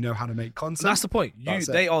day. They know how to make content. And that's the point.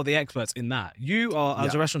 They are the experts in that. You are,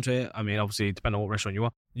 as a restaurateur, I mean, obviously, depending on what restaurant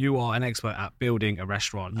you are an expert at building a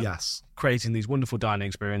restaurant. Yes. Creating these wonderful dining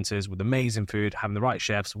experiences with amazing food, having the right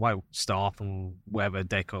chefs, right staff, and whatever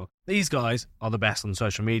decor. These guys are the best on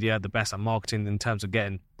social media, the best at marketing in terms of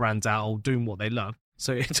getting brands out or doing what they love.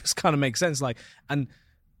 So it just kind of makes sense. And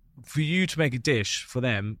for you to make a dish for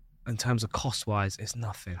them in terms of cost-wise, it's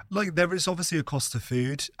nothing. Like there is obviously a cost to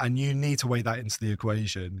food, and you need to weigh that into the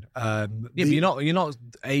equation. But you're not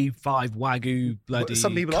A5 Wagyu bloody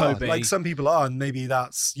some people Kobe. are. Like some people are, and maybe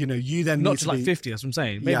that's you then not need to to like be, 50. That's what I'm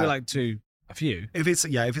saying. Maybe like to a few. If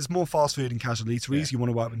it's more fast food and casual eateries, you want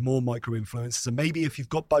to work with more micro influencers. And maybe if you've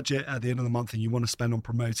got budget at the end of the month and you want to spend on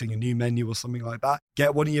promoting a new menu or something like that,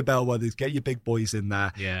 get one of your bellwethers, get your big boys in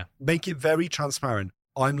there. Yeah. Make it very transparent.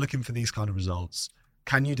 I'm looking for these kind of results.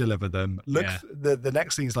 Can you deliver them? The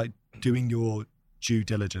next thing is like doing your due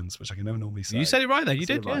diligence, which I can never normally say. You said it right there. You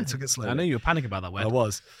did. Right. Yeah. I took it slowly. I know you were panicking about that word. I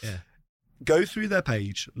was. Yeah. Go through their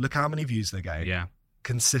page. Look how many views they're getting. Yeah.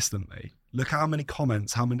 Consistently. Look how many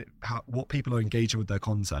comments. What people are engaging with their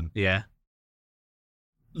content. Yeah.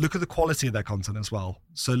 Look at the quality of their content as well.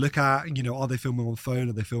 So look at, are they filming on phone?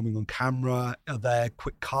 Are they filming on camera? Are there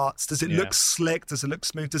quick cuts? Does it look slick? Does it look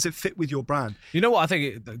smooth? Does it fit with your brand? You know what? I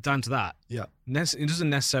think down to that. Yeah. It doesn't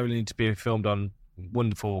necessarily need to be filmed on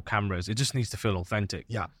wonderful cameras. It just needs to feel authentic.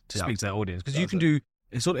 Yeah. To speak to their audience. Because you can do,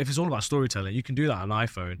 if it's all about storytelling, you can do that on an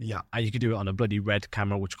iPhone. Yeah. And you can do it on a bloody red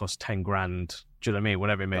camera, which costs 10 grand. Do you know what I mean?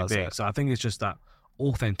 Whatever it may be. So I think it's just that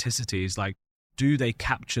authenticity is like, do they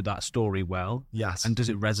capture that story well? Yes. And does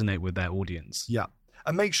it resonate with their audience? Yeah.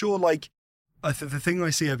 And make sure, the thing I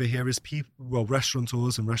see over here is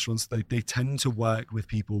restaurateurs and restaurants, they tend to work with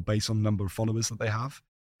people based on the number of followers that they have.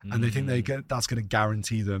 And they think that's going to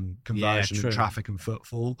guarantee them conversion and traffic and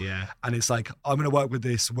footfall. Yeah. And it's like, I'm going to work with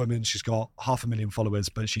this woman. She's got 500,000 followers,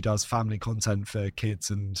 but she does family content for kids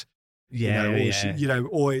and...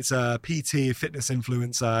 or it's a PT, fitness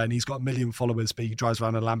influencer, and he's got 1 million followers, but he drives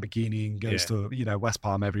around a Lamborghini and goes to, West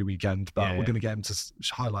Palm every weekend, but we're going to get him to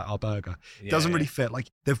highlight our burger. It doesn't really fit. Like,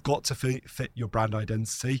 they've got to fit your brand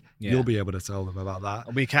identity. Yeah. You'll be able to tell them about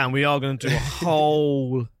that. We can. We are going to do a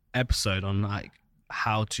whole episode on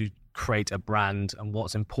how to create a brand and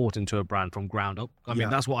what's important to a brand from ground up. I mean,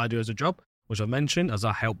 that's what I do as a job, which I mentioned, as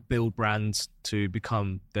I help build brands to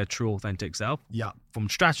become their true authentic self. Yeah. From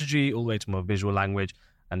strategy all the way to more visual language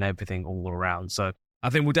and everything all around. So I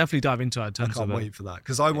think we'll definitely dive into it in terms I can't of wait for that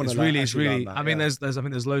because I want to. It's really. I mean, there's I think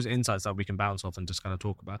there's loads of insights that we can bounce off and just kind of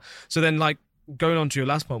talk about. So then, like going on to your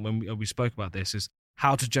last point when we spoke about this is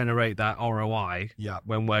how to generate that ROI. Yeah.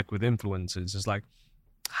 When working with influencers, it's like,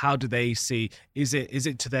 how do they see? Is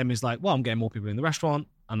it to them is like, well, I'm getting more people in the restaurant,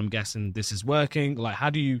 and I'm guessing this is working. Like, how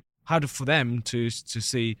do for them to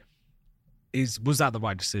see, was that the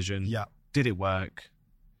right decision? Yeah. Did it work?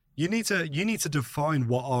 You need to define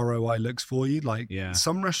what ROI looks for you. Like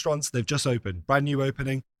some restaurants, they've just opened, brand new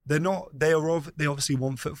opening. They obviously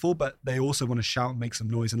want footfall, but they also want to shout and make some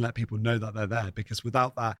noise and let people know that they're there. Because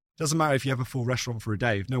without that, it doesn't matter if you have a full restaurant for a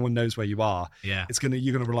day. If no one knows where you are, you're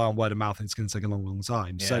gonna rely on word of mouth, and it's gonna take a long, long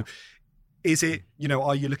time. Yeah. So, is it,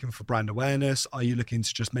 are you looking for brand awareness? Are you looking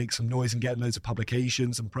to just make some noise and get loads of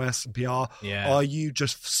publications and press and PR? Yeah. Are you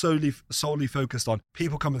just solely focused on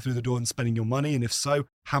people coming through the door and spending your money? And if so,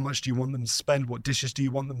 how much do you want them to spend? What dishes do you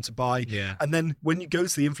want them to buy? Yeah. And then when you go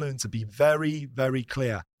to the influencer, be very, very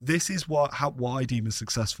clear. This is what I deem as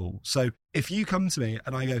successful. So if you come to me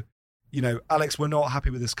and I go, Alex, we're not happy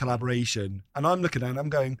with this collaboration. And I'm looking at it and I'm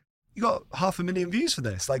going, you got 500,000 views for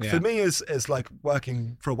this. Like for me as like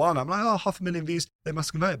working for a while, I'm like, 500,000 views, they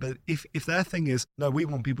must convert. But if their thing is, no, we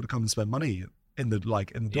want people to come and spend money in the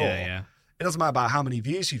door. Yeah. It doesn't matter about how many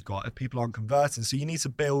views you've got if people aren't converting. So you need to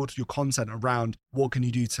build your content around what can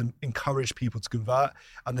you do to encourage people to convert.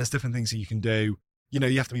 And there's different things that you can do.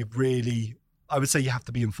 You have to be I would say you have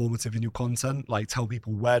to be informative in your content, like tell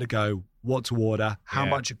people where to go, what to order, how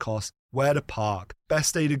much it costs, where to park,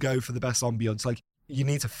 best day to go for the best ambience. Like, you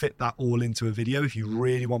need to fit that all into a video if you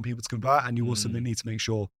really want people to convert. And you also need to make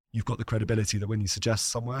sure you've got the credibility that when you suggest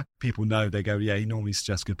somewhere, people know, they go, yeah, he normally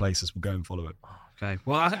suggests good places, we'll go and follow it. Okay.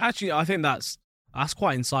 Well, I think that's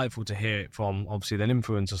quite insightful to hear it from obviously the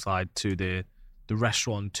influencer side to the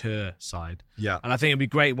restaurateur side. Yeah. And I think it'd be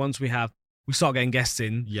great once we start getting guests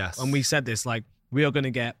in. Yes. And we said this, like, we are going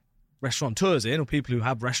to get restaurateurs in, or people who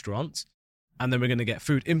have restaurants. And then we're going to get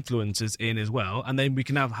food influencers in as well, and then we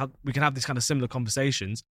can have these kind of similar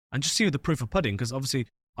conversations and just see the proof of pudding. Because obviously,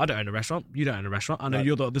 I don't own a restaurant, you don't own a restaurant. I know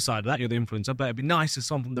you're the other side of that, you're the influencer. But it'd be nice if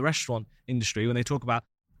someone from the restaurant industry, when they talk about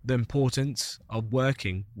the importance of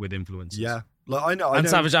working with influencers. Yeah, like I know.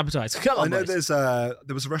 Savage Appetites. Come on, I know there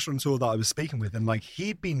was a restaurateur that I was speaking with, and like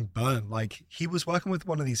he'd been burnt. Like he was working with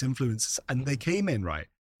one of these influencers, and they came in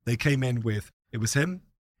with, it was him,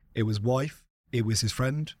 it was wife, it was his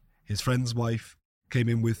friend. His friend's wife came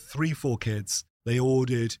in with 3-4 kids. They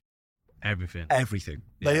ordered everything.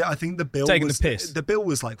 Yeah. I think the bill the bill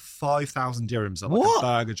was like 5,000 dirhams at like a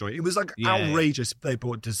burger joint. It was like outrageous. They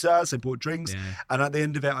bought desserts, they bought drinks, and at the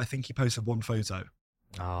end of it, I think he posted one photo.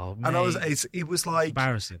 Oh man! And it was like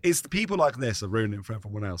embarrassing. It's the people like this are ruining it for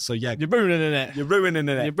everyone else. So yeah, you're ruining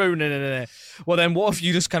it. Well, then what if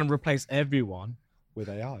you just kind of replace everyone with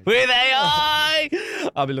AI?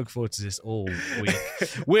 I'll be looking forward to this all week.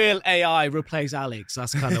 Will AI replace Alex?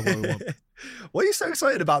 That's kind of what we want. Why are you so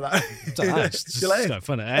excited about that? It's just so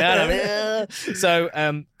funny. So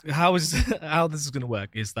how this is going to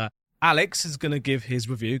work is that Alex is going to give his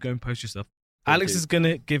review. Go and post your stuff. Alex is going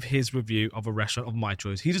to give his review of a restaurant of my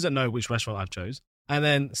choice. He doesn't know which restaurant I've chose. And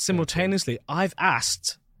then simultaneously, I've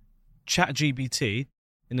asked ChatGPT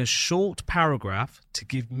in a short paragraph to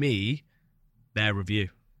give me their review.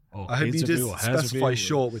 I hope you did specify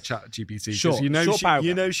short with ChatGPT. Short, you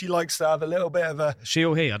know she likes to have a little bit of a... She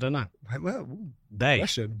or he, I don't know. Well, they.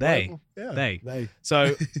 So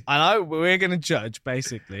I know we're going to judge,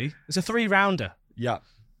 basically. It's a 3-rounder. Yeah.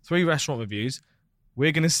 3 restaurant reviews.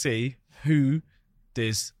 We're going to see who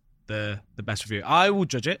does the best review. I will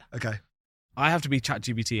judge it. Okay. I have to be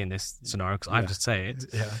ChatGPT in this scenario because I have to say it.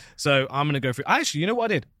 Yeah. So I'm going to go through... Actually, you know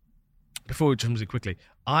what I did? Before we jump in quickly,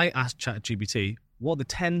 I asked ChatGPT what are the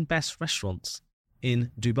 10 best restaurants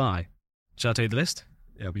in Dubai. Shall I tell you the list?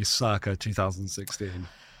 Yeah, it'll be circa 2016.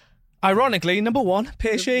 Ironically, number 1,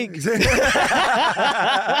 Pier Chic.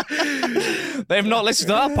 They've not listened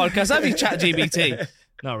to our podcast, have you, ChatGPT?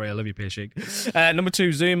 Not really, I love you, Pier Chic. Number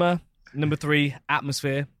 2, Zuma. Number 3,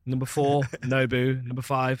 Atmosphere. Number 4, Nobu. Number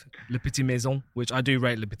 5, Le Petit Maison, which I do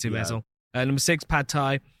rate Le Petit Maison. Number 6, Pad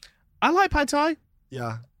Thai. I like Pad Thai.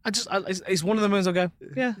 Yeah. It's one of the ones I'll go,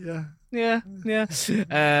 yeah.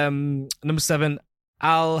 Number 7,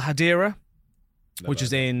 Al Hadira, which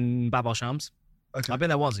is in Bab Al Shams. Okay. I've been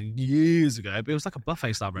there once years ago, but it was like a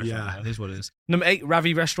buffet style restaurant. Yeah. It is what it is. Number 8,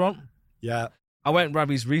 Ravi Restaurant. Yeah. I went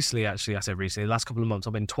Ravi's recently, actually. I said recently, the last couple of months.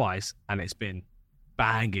 I've been twice, and it's been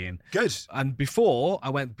banging. Good. And I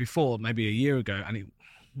went before, maybe a year ago, and it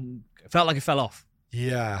felt like it fell off.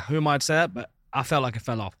 Yeah. Who am I to say that? But I felt like it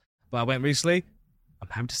fell off. But I went recently, I'm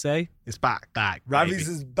happy to say It's back. back. Ravi's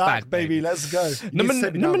is back, baby. Let's go.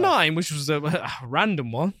 Number 9, which was a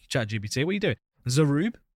random one, ChatGPT. What are you doing?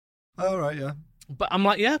 Zarub. All right, yeah. But I'm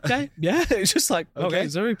like, yeah, okay. Yeah, it's just like, okay,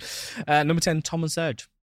 Zarub. Number 10, Tom and Serge.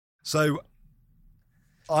 So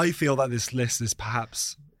I feel that this list is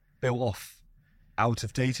perhaps built off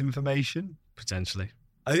out-of-date information. Potentially.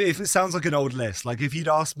 If it sounds like an old list, like if you'd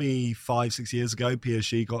asked me 5-6 years ago,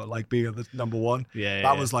 PSG got like being at the number 1.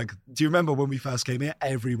 That was like, do you remember when we first came here?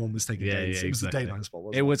 Everyone was taking dates. It was the daytime spot,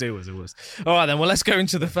 wasn't it? It was. All right, then. Well, let's go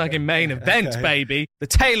into the fucking main event, baby. The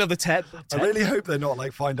tail of the tape. I really hope they're not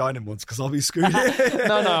like fine dining ones because I'll be screwed. No.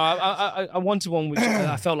 I wanted one which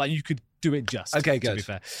I felt like you could do it just. Okay, good. To be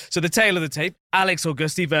fair. So the tail of the tape: Alex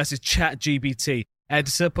Augusti versus ChatGPT.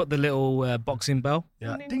 Editor, put the little boxing bell.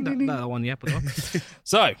 Yeah. Ding, ding, ding. That one, yeah, put that one.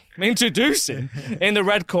 So, introducing in the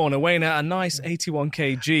red corner, weighing out a nice 81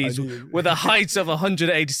 kgs with a height of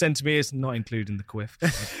 180 centimetres, not including the quiff,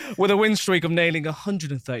 with a win streak of nailing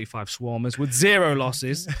 135 swarmers with 0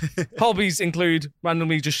 losses. Hobbies include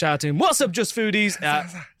randomly just shouting, "What's up, Just Foodies?"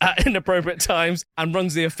 at inappropriate times, and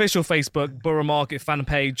runs the official Facebook Borough Market fan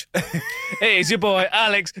page. It is your boy,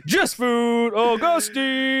 Alex Just Food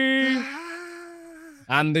Augusti.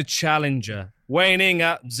 And the challenger, weighing in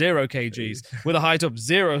at 0 kgs, with a height of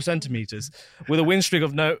 0 centimeters, with a win streak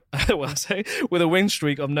of with a win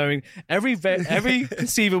streak of knowing every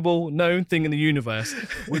conceivable known thing in the universe,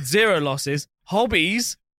 with 0 losses.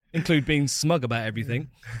 Hobbies include being smug about everything.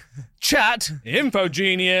 Chat, info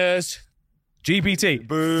genius, GPT,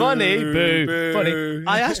 boo, funny, boo, boo. Funny.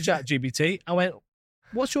 I asked ChatGPT, I went,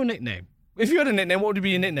 "What's your nickname? If you had a nickname, what would be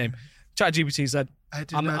your nickname?" ChatGPT said, I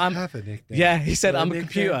did not have a nickname. Yeah, he said, "I'm a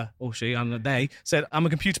computer." Or they said, "I'm a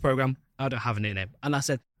computer program. I don't have a nickname." And I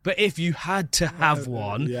said, "But if you had to have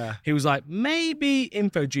one," he was like, "Maybe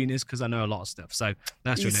Infogenius, because I know a lot of stuff." So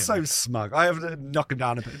that's your He's nickname. so smug. I have to knock him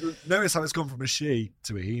down a bit. Notice how it's gone from a she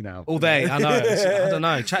to a he now. All day, I know. I don't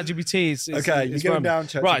know. ChatGPT is okay. You're going down,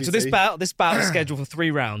 ChatGPT. Right. So this battle is scheduled for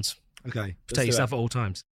 3 rounds. Okay. Protect yourself at all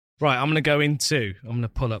times. Right. I'm going to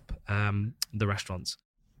pull up the restaurants.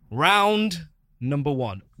 Round number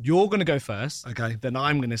 1. You're going to go first. Okay. Then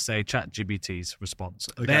I'm going to say ChatGPT's response.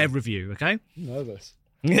 Their review. Okay. I'm nervous.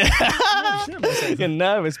 You're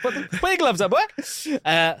nervous. Put your gloves up, boy.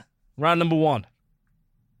 Round number 1.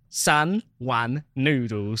 San Juan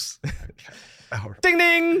noodles. Ding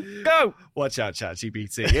ding, go! Watch out,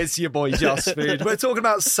 ChatGPT. It's your boy Just Food. We're talking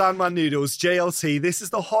about San Juan noodles, JLT. This is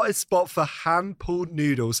the hottest spot for hand-pulled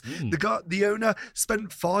noodles. The owner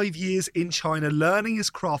spent 5 years in China learning his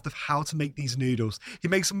craft of how to make these noodles. He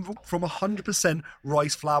makes them from 100%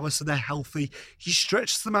 rice flour, so they're healthy. He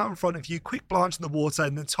stretches them out in front of you, quick blanch in the water,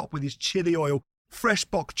 and then top with his chili oil, fresh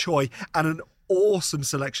bok choy, and an awesome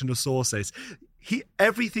selection of sauces.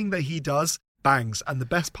 Everything that he does bangs, and the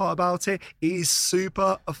best part about it is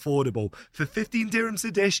super affordable. For 15 dirhams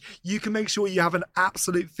a dish, you can make sure you have an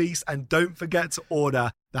absolute feast, and don't forget to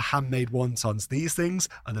order the handmade wontons. These things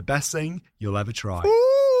are the best thing you'll ever try.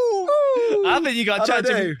 Ooh. I think you got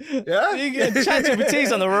ChatGPT. Yeah? You got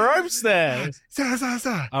ChatGPT's on the ropes there.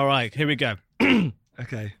 All right, here we go.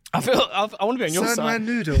 Okay. I want to be on your San side. Juan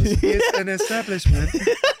Noodles is an establishment.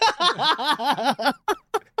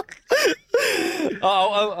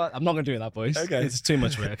 I'm not going to do that, boys. Okay. It's too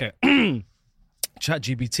much for it. Okay.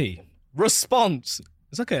 ChatGPT. Response.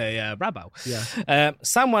 It's like a rabble. Yeah.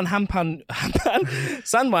 San Juan hand-pull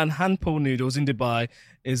noodles in Dubai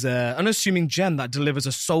is an unassuming gem that delivers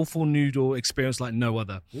a soulful noodle experience like no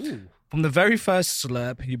other. Ooh. From the very first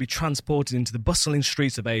slurp, you'll be transported into the bustling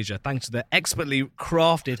streets of Asia thanks to their expertly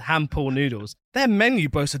crafted hand-pull noodles. Their menu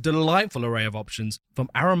boasts a delightful array of options, from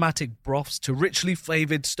aromatic broths to richly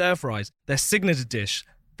flavoured stir-fries. Their signature dish,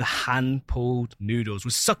 the hand-pulled noodles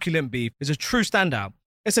with succulent beef, is a true standout.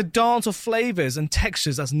 It's a dance of flavours and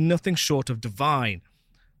textures that's nothing short of divine.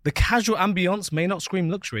 The casual ambience may not scream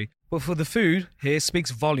luxury, but for the food, here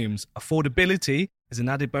speaks volumes. Affordability is an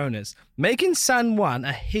added bonus, making San Juan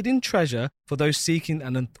a hidden treasure for those seeking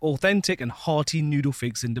an authentic and hearty noodle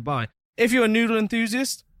fix in Dubai. If you're a noodle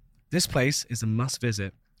enthusiast, this place is a must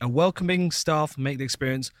visit. A welcoming staff make the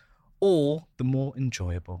experience all the more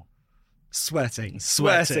enjoyable. Sweating.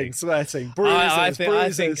 Bruises.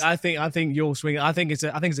 I think you're swinging. I think it's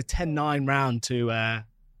a 10-9 round to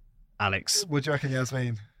Alex. What do you reckon,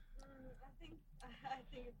 Yasmin?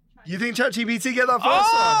 You think ChatGPT get that first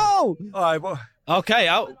one? All right. Well, okay.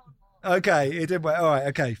 Okay, it did. All right.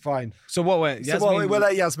 Okay, fine. So what? We'll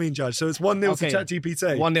let Yasmin judge. So it's 1-0 to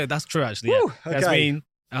ChatGPT. 1-0. That's true, actually. Yeah. Okay. Yasmin,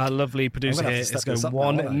 our lovely producer here, is going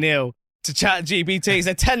 1-0 to ChatGPT. It's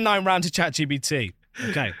a 10-9 round to ChatGPT.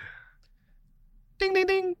 Okay. Ding, ding,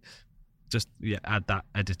 ding. Just add that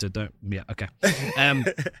editor. Don't. Yeah. Okay.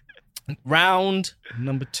 Round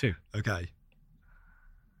number 2. Okay.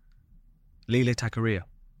 Lele Taqueria.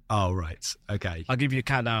 Oh, right. Okay. I'll give you a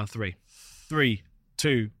countdown of 3. 3,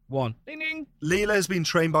 2, 1. Ding ding. Lele has been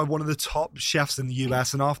trained by one of the top chefs in the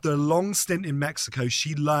US, and after a long stint in Mexico,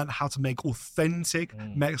 she learned how to make authentic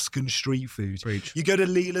Mexican street food. Preach. You go to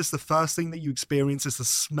Lela's, the first thing that you experience is the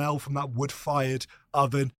smell from that wood-fired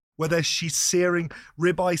oven, whether she's searing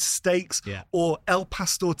ribeye steaks or El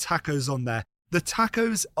Pastor tacos on there. The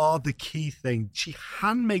tacos are the key thing. She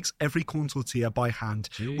hand makes every corn tortilla by hand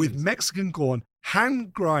with Mexican corn,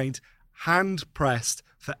 hand grind, hand pressed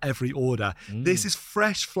for every order. This is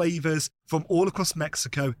fresh flavors from all across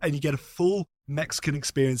Mexico, and you get a full Mexican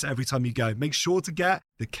experience every time you go. Make sure to get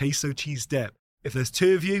the queso cheese dip. If there's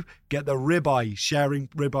 2 of you, get the ribeye, sharing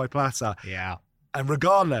ribeye platter. Yeah. And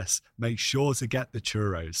regardless, make sure to get the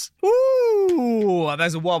churros. Ooh,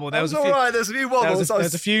 there's a wobble. That was all right. There's a few wobbles.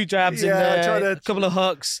 There's a few jabs in there. A couple of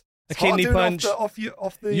hooks. A kidney punch.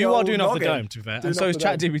 You are doing off the dome, to be fair. And so is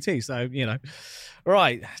ChatGPT. So,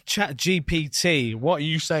 Right, ChatGPT, what are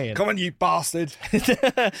you saying? Come on, you bastard.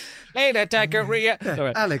 Lele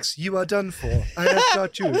Taqueria. Alex, you are done for. I have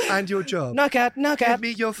got you and your job. Knockout. Give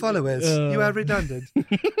me your followers. You are redundant.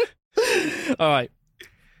 All right.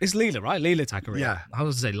 It's Lele, right? Lele Taqueria. Yeah. I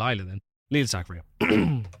was going to say Lila then. Lele Taqueria.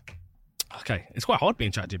 Okay, it's quite hard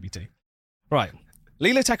being ChatGPT. Right.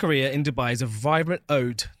 Lele Taqueria in Dubai is a vibrant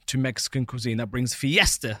ode to Mexican cuisine that brings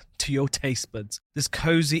fiesta to your taste buds. This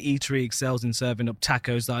cozy eatery excels in serving up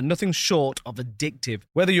tacos that are nothing short of addictive.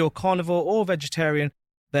 Whether you're carnivore or vegetarian,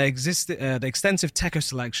 the extensive taco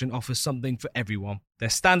selection offers something for everyone. Their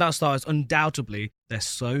standout star is undoubtedly their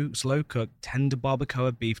slow-cooked, tender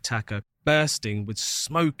barbacoa beef taco, bursting with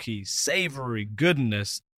smoky, savory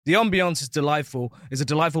goodness. The ambiance is a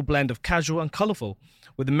delightful blend of casual and colourful,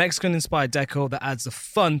 with a Mexican-inspired decor that adds the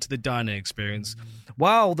fun to the dining experience.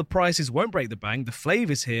 While the prices won't break the bank, the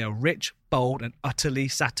flavours here are rich, bold, and utterly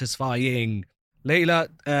satisfying. Lele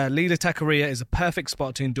Taqueria is a perfect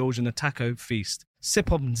spot to indulge in a taco feast.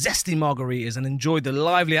 Sip on zesty margaritas and enjoy the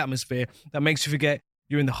lively atmosphere that makes you forget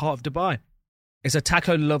you're in the heart of Dubai. It's a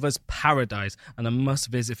taco lover's paradise and a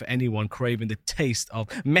must-visit for anyone craving the taste of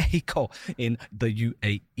Mexico in the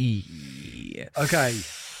UAE. Okay.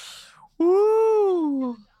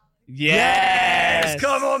 Woo! Yes!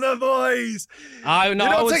 Come on, the boys! You're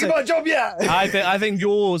not taking my job yet! I think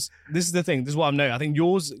yours, this is the thing, this is what I'm knowing. I think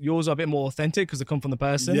yours are a bit more authentic because they come from the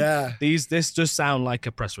person. Yeah. This just sound like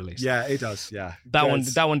a press release. Yeah, it does, yeah. That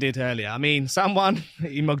one did earlier. I mean, someone,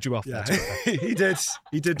 he mugged you off. Yeah, he did.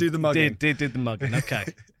 He did do the mugging. Did the mugging, okay.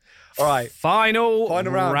 All right. Final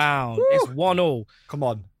round. Woo! It's 1-1. Come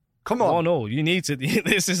on. 1-1. You need to,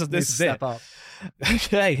 this is step it. Up.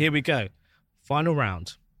 Okay, here we go. Final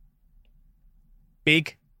round.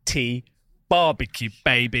 Big T barbecue,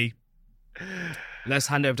 baby. Let's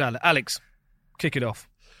hand over to Alex. Kick it off.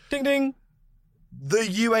 Ding, ding. The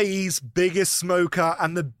UAE's biggest smoker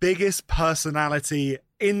and the biggest personality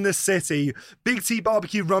in the city, Big T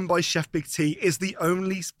Barbecue, run by Chef Big T, is the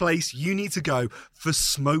only place you need to go for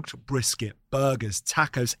smoked brisket, burgers,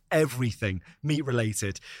 tacos, everything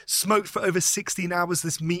meat-related. Smoked for over 16 hours,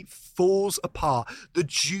 this meat falls apart. The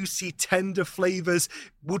juicy, tender flavors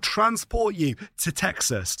will transport you to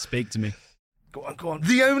Texas. Speak to me. Go on.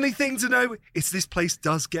 The only thing to know is this place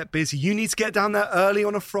does get busy. You need to get down there early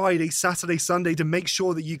on a Friday, Saturday, Sunday to make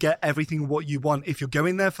sure that you get everything what you want. If you're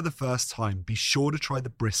going there for the first time, be sure to try the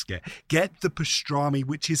brisket. Get the pastrami,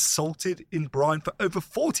 which is salted in brine for over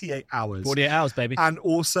 48 hours. 48 hours, baby. And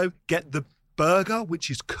also get the burger,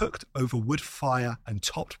 which is cooked over wood fire and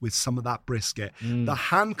topped with some of that brisket. The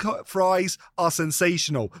hand-cut fries are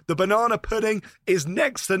sensational. The banana pudding is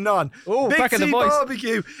next to none. Ooh, Big back in the T voice.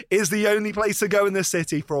 Barbecue is the only place to go in the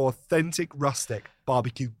city for authentic rustic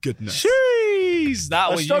barbecue goodness. Jeez,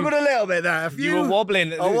 I struggled a little bit there. You were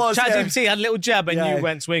wobbling. I was, ChatGPT had a little jab and you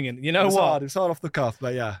went swinging. You know what? It's hard off the cuff,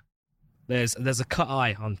 but yeah. There's a cut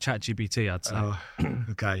eye on ChatGPT, I'd say. Oh,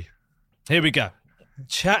 okay. Here we go.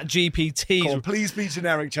 ChatGPT's please be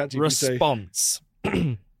generic, ChatGPT. response.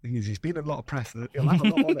 He's been in a lot of press. He'll have a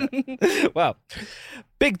lot on it. Well,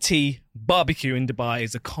 Big T Barbecue in Dubai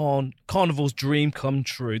is a carnival's dream come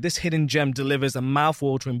true. This hidden gem delivers a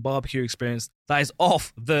mouth-watering barbecue experience that is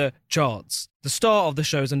off the charts. The star of the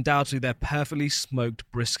show is undoubtedly their perfectly smoked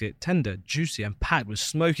brisket, tender, juicy, and packed with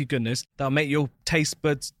smoky goodness that'll make your taste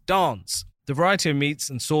buds dance. The variety of meats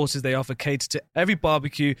and sauces they offer cater to every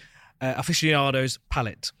barbecue aficionado's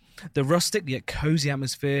palate. The rustic yet cozy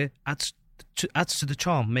atmosphere adds to the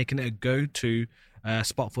charm, making it a go-to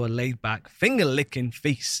spot for a laid-back, finger-licking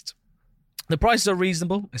feast. The prices are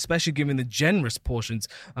reasonable, especially given the generous portions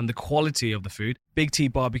and the quality of the food. Big T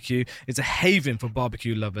Barbecue is a haven for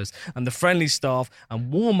barbecue lovers, and the friendly staff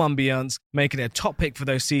and warm ambience making it a top pick for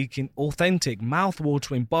those seeking authentic,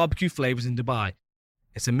 mouth-watering barbecue flavors in Dubai.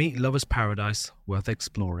 It's a meat lover's paradise worth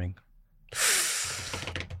exploring.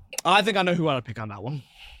 I think I know who I'll pick on that one.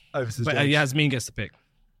 But Yasmin gets the pick.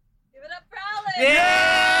 Give it up for Alex!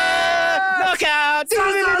 Yeah! Knockout! Ding,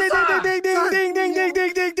 ding, ding, ding, ding, ding, ding,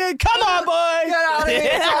 ding, ding, ding. Come on, boy! Get out of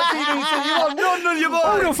here! You want none on your Who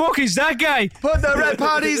boy! the fuck is that guy? Put the red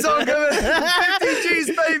panties on, going 50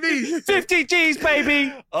 G's, baby! 50 G's,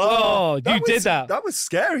 baby! Oh, you did that. That was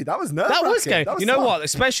scary. That was nerve-wracking. That was scary. That was You know tough. what?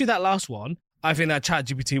 Especially that last one. I think that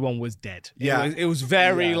ChatGPT one was dead. Yeah. It was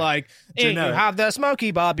very like, you Generic. have the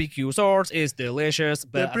smoky barbecue sauce, it's delicious.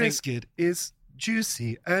 But The I think, brisket is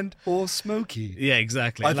juicy and or smoky. yeah,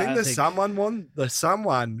 exactly. I think the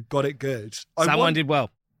Samwan got it good. Someone did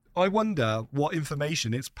well. I wonder what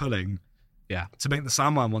information it's pulling Yeah. to make the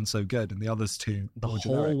Samwan one so good and the others two The more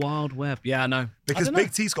whole generic. wild web. Yeah, I know. Because I don't know.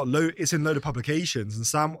 Big T's got it's in a load of publications, and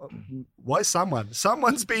why is Samwan?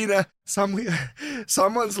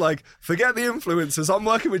 Someone's like, forget the influencers. I'm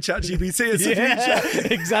working with ChatGPT. It's the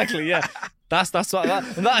future. exactly. Yeah,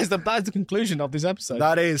 that is the conclusion of this episode.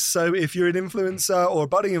 That is. So if you're an influencer or a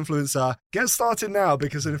budding influencer, get started now,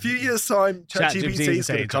 because in a few years' time, ChatGPT is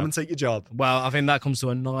going to come and take your job. Well, I think that comes to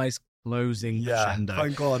a nice closing crescendo.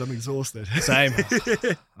 Thank God, I'm exhausted. Same.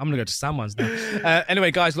 I'm going to go to Samwan's now.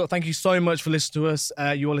 Anyway, guys, look, thank you so much for listening to us.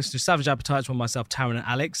 You're listening to Savage Appetites with myself, Taryn and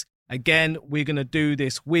Alex. Again, we're going to do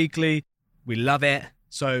this weekly. We love it.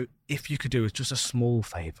 So if you could do us just a small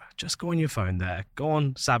favor, just go on your phone there. Go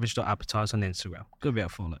on savage.appetites on Instagram. Go a bit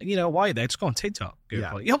of follow. You know, while you're there, just go on TikTok. Go Yeah.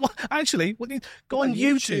 follow. Yeah, well, actually, go on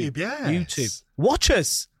YouTube. Yes. YouTube. Watch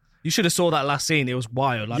us. You should have saw that last scene. It was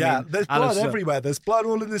wild. I mean, There's Alex- blood everywhere. There's blood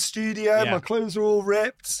all in the studio. Yeah. My clothes are all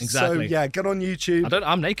ripped. Exactly. So, yeah, get on YouTube.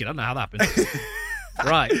 I'm naked. I don't know how that happened.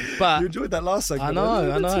 Right, but You enjoyed that last segment.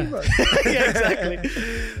 I know. Too much. Yeah,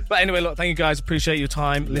 exactly. But anyway, look, thank you guys. Appreciate your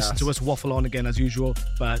time. Listen to us waffle on again as usual.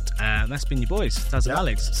 But that's been your boys, Taz and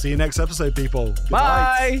Alex. See you next episode, people. Good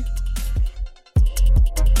Bye. night.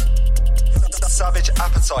 Savage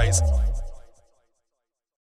Appetites.